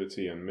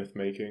objectivity and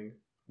myth-making,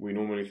 we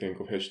normally think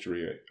of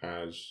history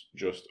as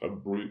just a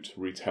brute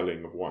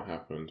retelling of what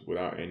happened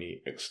without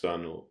any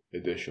external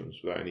additions,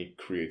 without any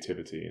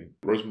creativity. And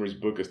Rosemary's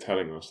book is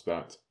telling us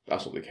that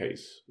that's not the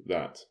case,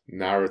 that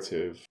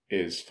narrative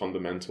is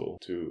fundamental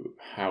to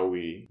how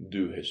we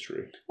do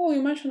history. Well,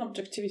 you mentioned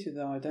objectivity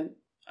though,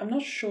 I'm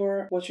not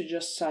sure what you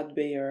just said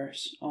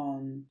bears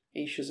on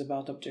issues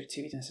about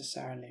objectivity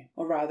necessarily.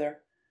 Or rather,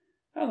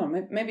 I don't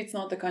know, maybe it's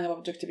not the kind of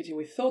objectivity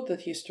we thought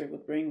that history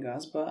would bring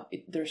us, but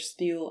there's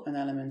still an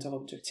element of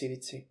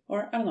objectivity.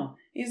 Or, I don't know,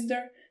 is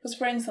there? Because,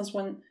 for instance,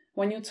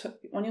 when you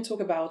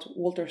talk about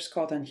Walter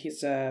Scott and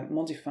his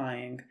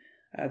modifying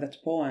that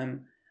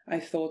poem, I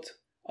thought,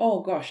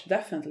 oh gosh,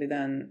 definitely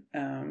then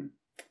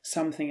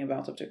something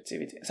about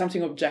objectivity,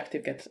 something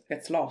objective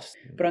gets lost.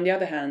 But on the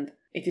other hand,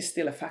 it is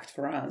still a fact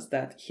for us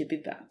that he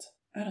did that.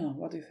 I don't know,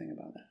 what do you think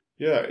about that?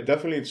 Yeah,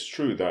 definitely it's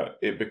true that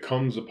it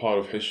becomes a part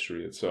of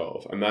history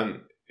itself, and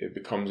then it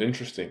becomes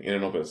interesting in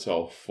and of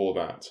itself for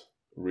that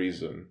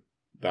reason,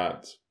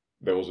 that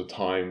there was a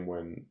time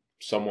when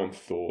someone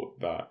thought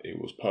that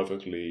it was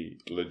perfectly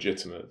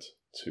legitimate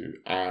to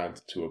add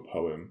to a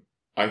poem.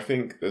 I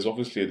think there's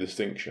obviously a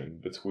distinction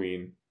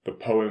between the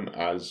poem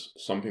as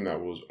something that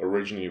was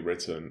originally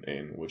written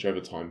in whichever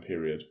time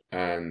period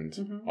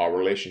and our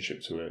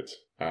relationship to it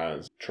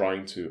as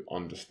trying to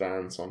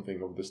understand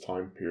something of this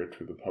time period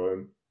through the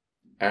poem,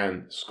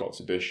 and Scott's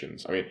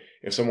additions. I mean,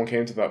 if someone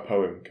came to that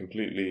poem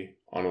completely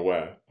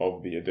unaware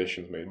of the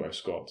additions made by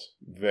Scott,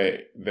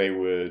 they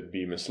would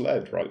be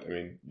misled, right? I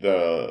mean,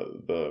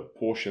 the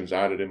portions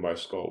added in by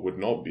Scott would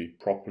not be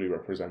properly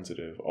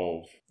representative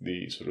of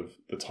the sort of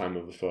the time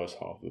of the first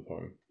half of the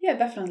poem. Yeah,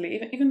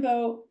 definitely. Even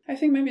though I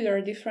think maybe there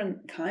are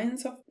different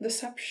kinds of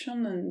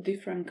deception and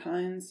different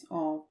kinds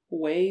of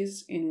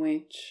ways in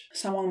which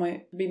someone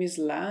might be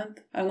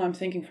misled. I don't know, I'm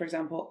thinking, for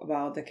example,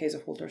 about the case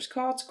of Walter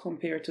Scott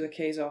compared to the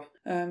case of,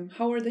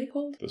 how were they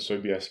called? The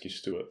Sobieski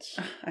Stuarts.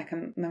 I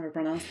can never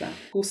pronounce that.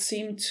 Who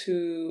seem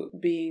to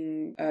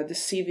being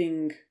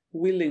deceiving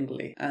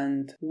willingly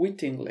and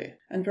wittingly.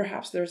 And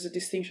perhaps there's a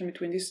distinction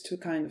between these two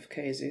kind of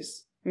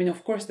cases. I mean,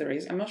 of course there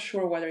is. I'm not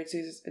sure whether it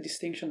is a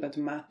distinction that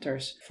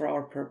matters for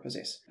our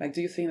purposes. Like,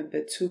 do you think that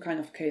the two kind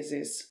of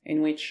cases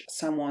in which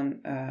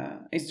someone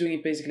is doing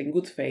it basically in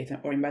good faith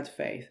or in bad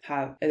faith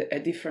have a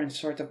different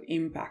sort of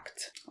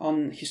impact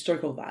on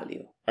historical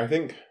value? I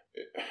think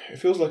it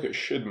feels like it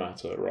should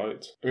matter,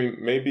 right? I mean,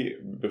 maybe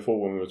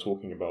before when we were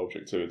talking about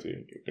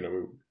objectivity,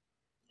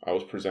 I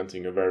was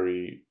presenting a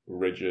very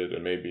rigid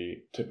and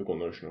maybe typical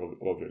notion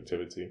of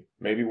objectivity.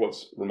 Maybe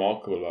what's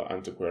remarkable about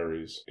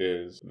Antiquaries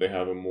is they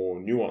have a more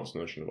nuanced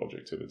notion of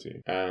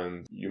objectivity.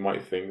 And you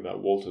might think that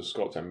Walter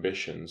Scott's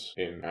ambitions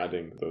in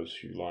adding those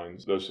few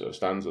lines, those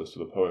stanzas to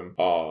the poem,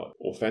 are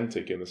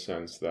authentic in the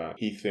sense that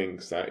he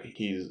thinks that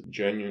he's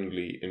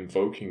genuinely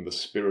invoking the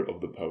spirit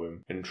of the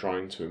poem and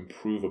trying to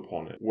improve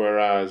upon it.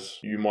 Whereas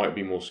you might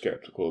be more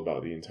skeptical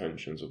about the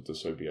intentions of the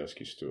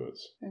Sobieski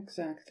Stuarts.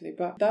 Exactly.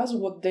 But does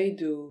what they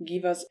do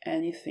give us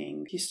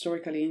anything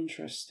historically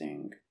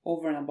interesting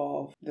over and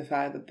above the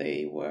fact that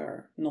they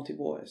were naughty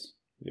boys?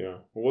 Yeah.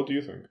 Well, what do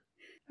you think?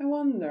 I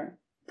wonder.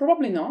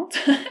 Probably not.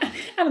 I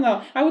don't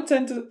know. I would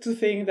tend to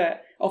think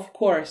that, of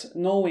course,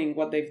 knowing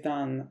what they've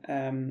done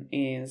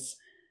is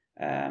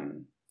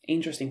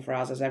interesting for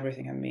us, as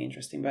everything can be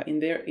interesting. But in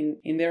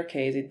their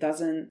case, it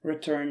doesn't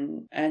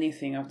return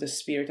anything of the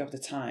spirit of the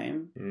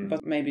time,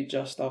 but maybe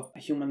just of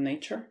human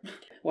nature.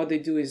 What they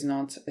do is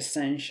not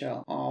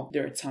essential of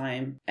their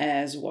time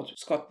as what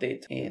Scott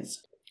did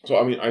is. So,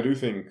 I mean, I do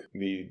think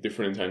the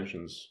different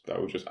intentions that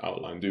we just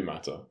outlined do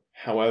matter.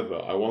 However,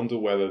 I wonder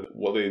whether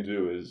what they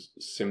do is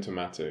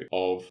symptomatic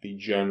of the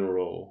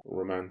general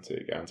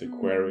romantic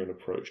antiquarian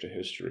approach to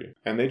history.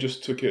 And they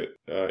just took it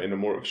in a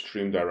more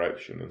extreme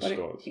direction than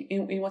Scott.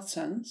 In what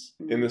sense?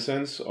 In the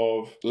sense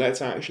of,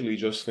 let's actually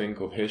just think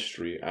of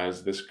history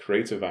as this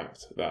creative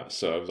act that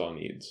serves our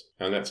needs.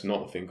 And let's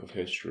not think of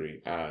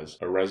history as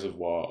a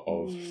reservoir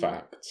of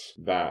facts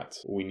that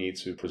we need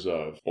to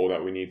preserve or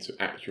that we need to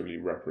accurately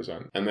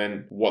represent. And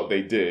then what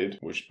they did,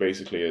 which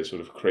basically is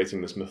sort of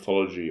creating this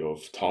mythology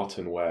of tartan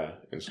wear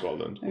in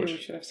Scotland, Maybe we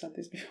should have said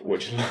this before.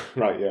 Which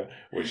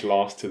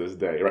lasts to this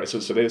day, right? So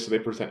they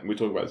pretend, we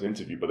talk about this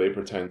interview, but they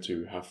pretend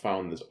to have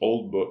found this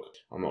old book.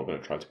 I'm not going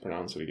to try to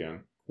pronounce it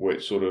again,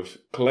 which sort of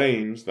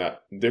claims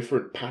that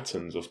different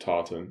patterns of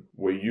tartan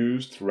were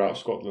used throughout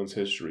Scotland's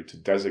history to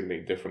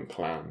designate different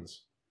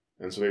clans.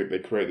 And so they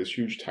create this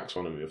huge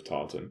taxonomy of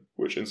tartan,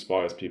 which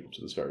inspires people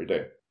to this very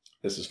day.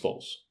 This is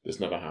false. This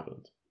never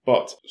happened.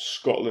 But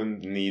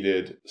Scotland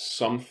needed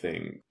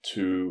something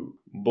to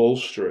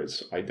bolster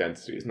its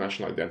identity, its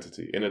national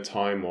identity, in a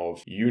time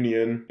of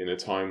union, in a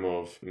time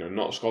of,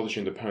 not Scottish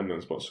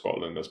independence, but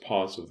Scotland as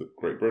part of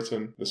Great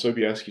Britain. The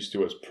Sobieski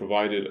Stuarts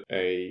provided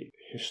a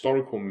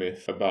historical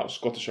myth about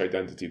Scottish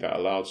identity that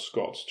allowed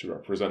Scots to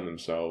represent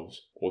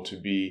themselves or to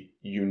be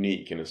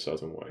unique in a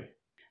certain way.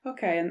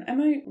 Okay, and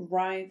am I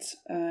right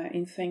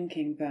in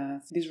thinking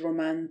that this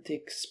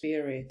romantic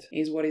spirit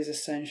is what is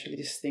essentially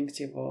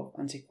distinctive of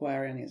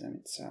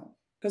antiquarianism itself?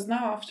 Because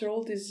now, after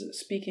all this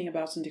speaking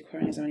about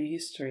antiquarianism in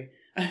history,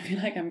 I feel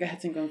like I'm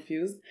getting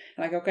confused.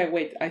 Like, okay,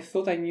 wait, I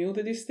thought I knew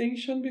the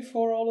distinction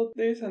before all of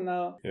this, and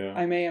now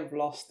I may have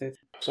lost it.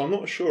 So I'm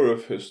not sure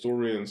if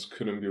historians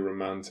couldn't be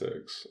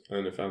romantics,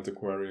 and if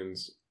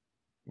antiquarians...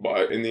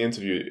 But in the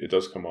interview, it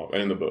does come up,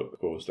 and in the book, of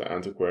course, that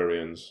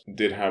antiquarians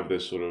did have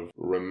this sort of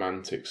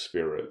romantic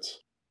spirit.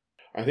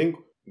 I think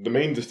the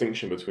main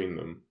distinction between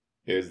them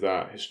is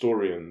that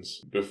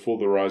historians, before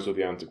the rise of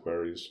the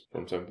antiquaries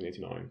from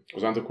 1789,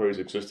 because antiquaries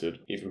existed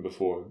even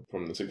before,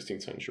 from the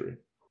 16th century,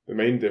 the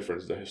main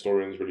difference is that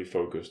historians really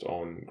focused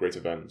on great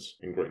events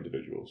and great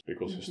individuals,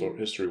 because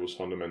history was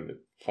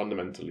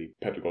fundamentally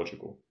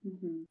pedagogical.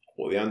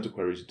 What the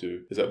antiquaries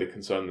do is that they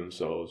concern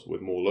themselves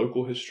with more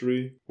local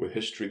history, with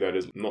history that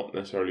is not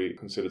necessarily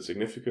considered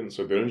significant,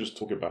 so they don't just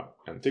talk about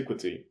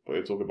antiquity, but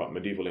they talk about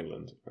medieval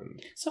England.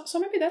 And So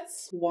maybe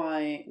that's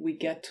why we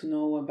get to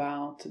know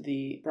about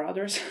the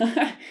brothers.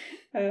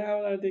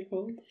 How are they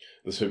called?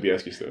 The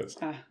Sobieski studies.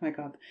 Ah, my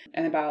God.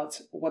 And about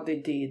what they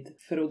did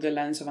through the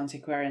lens of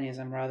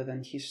antiquarianism rather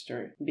than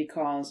history.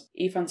 Because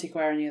if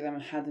antiquarianism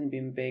hadn't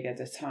been big at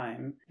the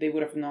time, they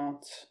would have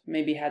not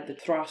maybe had the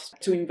thrust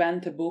to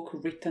invent a book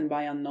written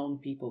by unknown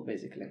people,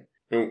 basically.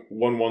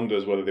 One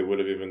wonders whether they would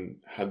have even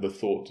had the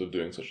thought of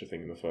doing such a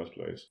thing in the first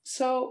place.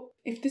 So,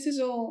 if this is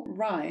all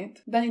right,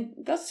 then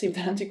it does seem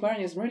that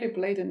antiquarianism really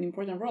played an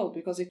important role,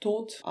 because it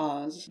taught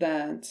us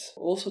that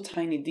also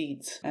tiny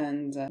deeds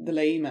and the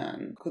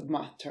layman could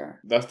matter.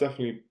 That's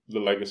definitely the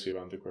legacy of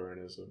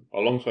antiquarianism,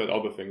 alongside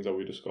other things that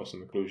we discuss in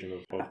the conclusion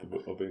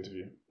of the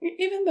interview.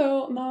 Even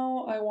though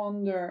now I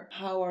wonder,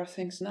 how are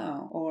things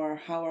now? Or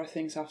how are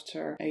things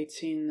after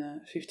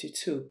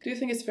 1852? Do you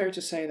think it's fair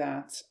to say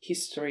that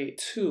history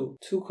too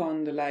took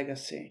on the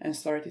legacy and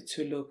started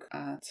to look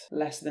at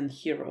less than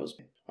heroes?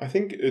 I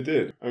think it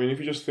did. I mean, if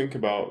you just think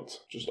about,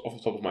 just off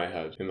the top of my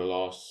head, in the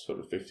last sort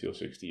of 50 or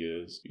 60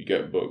 years, you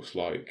get books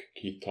like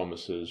Keith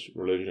Thomas's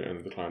Religion and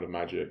the Decline of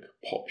Magic,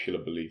 Popular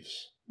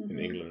Beliefs in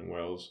England and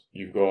Wales.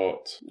 You've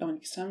got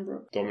Dominic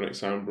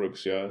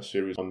Sandbrook's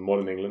series on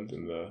modern England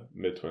in the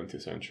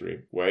mid-20th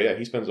century, where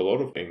he spends a lot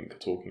of ink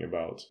talking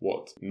about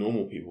what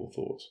normal people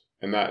thought.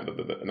 And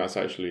that's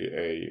actually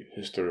a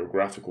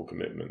historiographical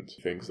commitment.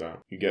 Things that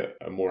you get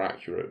a more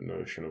accurate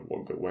notion of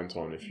what went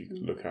on if you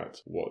look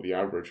at what the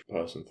average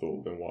person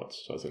thought than what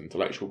certain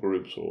intellectual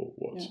groups or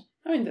what. Yeah.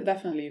 I mean,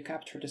 definitely you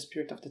capture the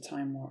spirit of the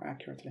time more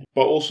accurately.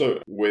 But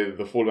also, with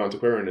the fall of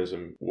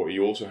antiquarianism, what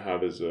you also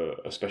have is a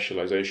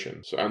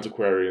specialization. So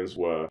antiquarians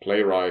were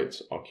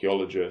playwrights,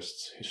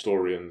 archaeologists,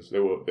 historians.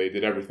 They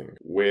did everything.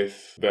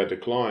 With their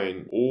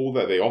decline, all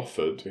that they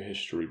offered to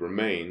history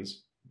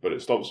remains, but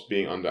it stops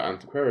being under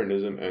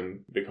antiquarianism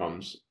and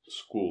becomes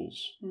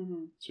schools.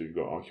 So you've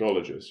got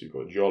archaeologists, you've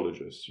got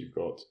geologists, you've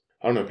got,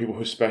 people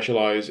who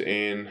specialize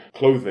in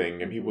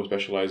clothing and people who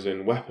specialize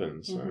in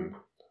weapons. And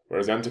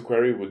whereas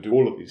antiquary would do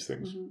all of these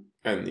things.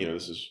 And,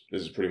 this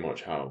is pretty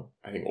much how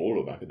I think all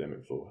of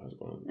academic thought has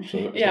gone.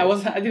 So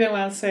I didn't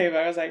want to say, but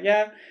I was like,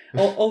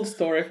 old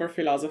story for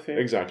philosophy.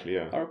 Exactly,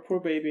 yeah. Our poor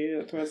baby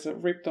that was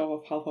ripped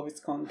off of half of its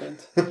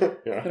content.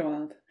 Yeah.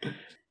 Thrown out.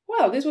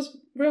 Wow, this was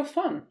real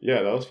fun.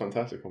 Yeah, that was a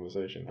fantastic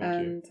conversation.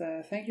 Thank you.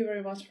 And thank you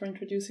very much for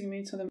introducing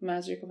me to the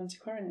magic of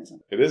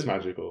antiquarianism. It is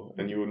magical,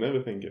 and you would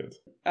never think it.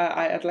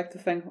 I'd like to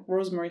thank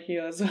Rosemary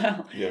here as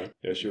well. Yeah,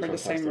 she was for fantastic. The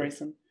same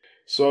reason.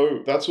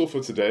 So that's all for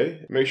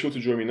today. Make sure to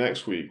join me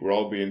next week, where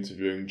I'll be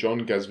interviewing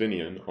John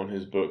Gazvinian on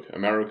his book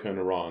America and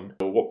Iran,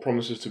 what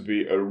promises to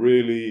be a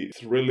really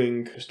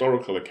thrilling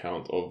historical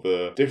account of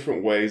the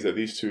different ways that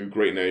these two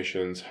great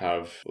nations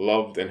have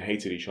loved and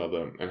hated each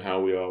other, and how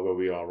we are where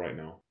we are right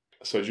now.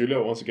 So Julia,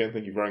 once again,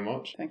 thank you very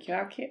much. Thank you,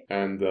 Aki.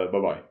 And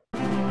bye-bye.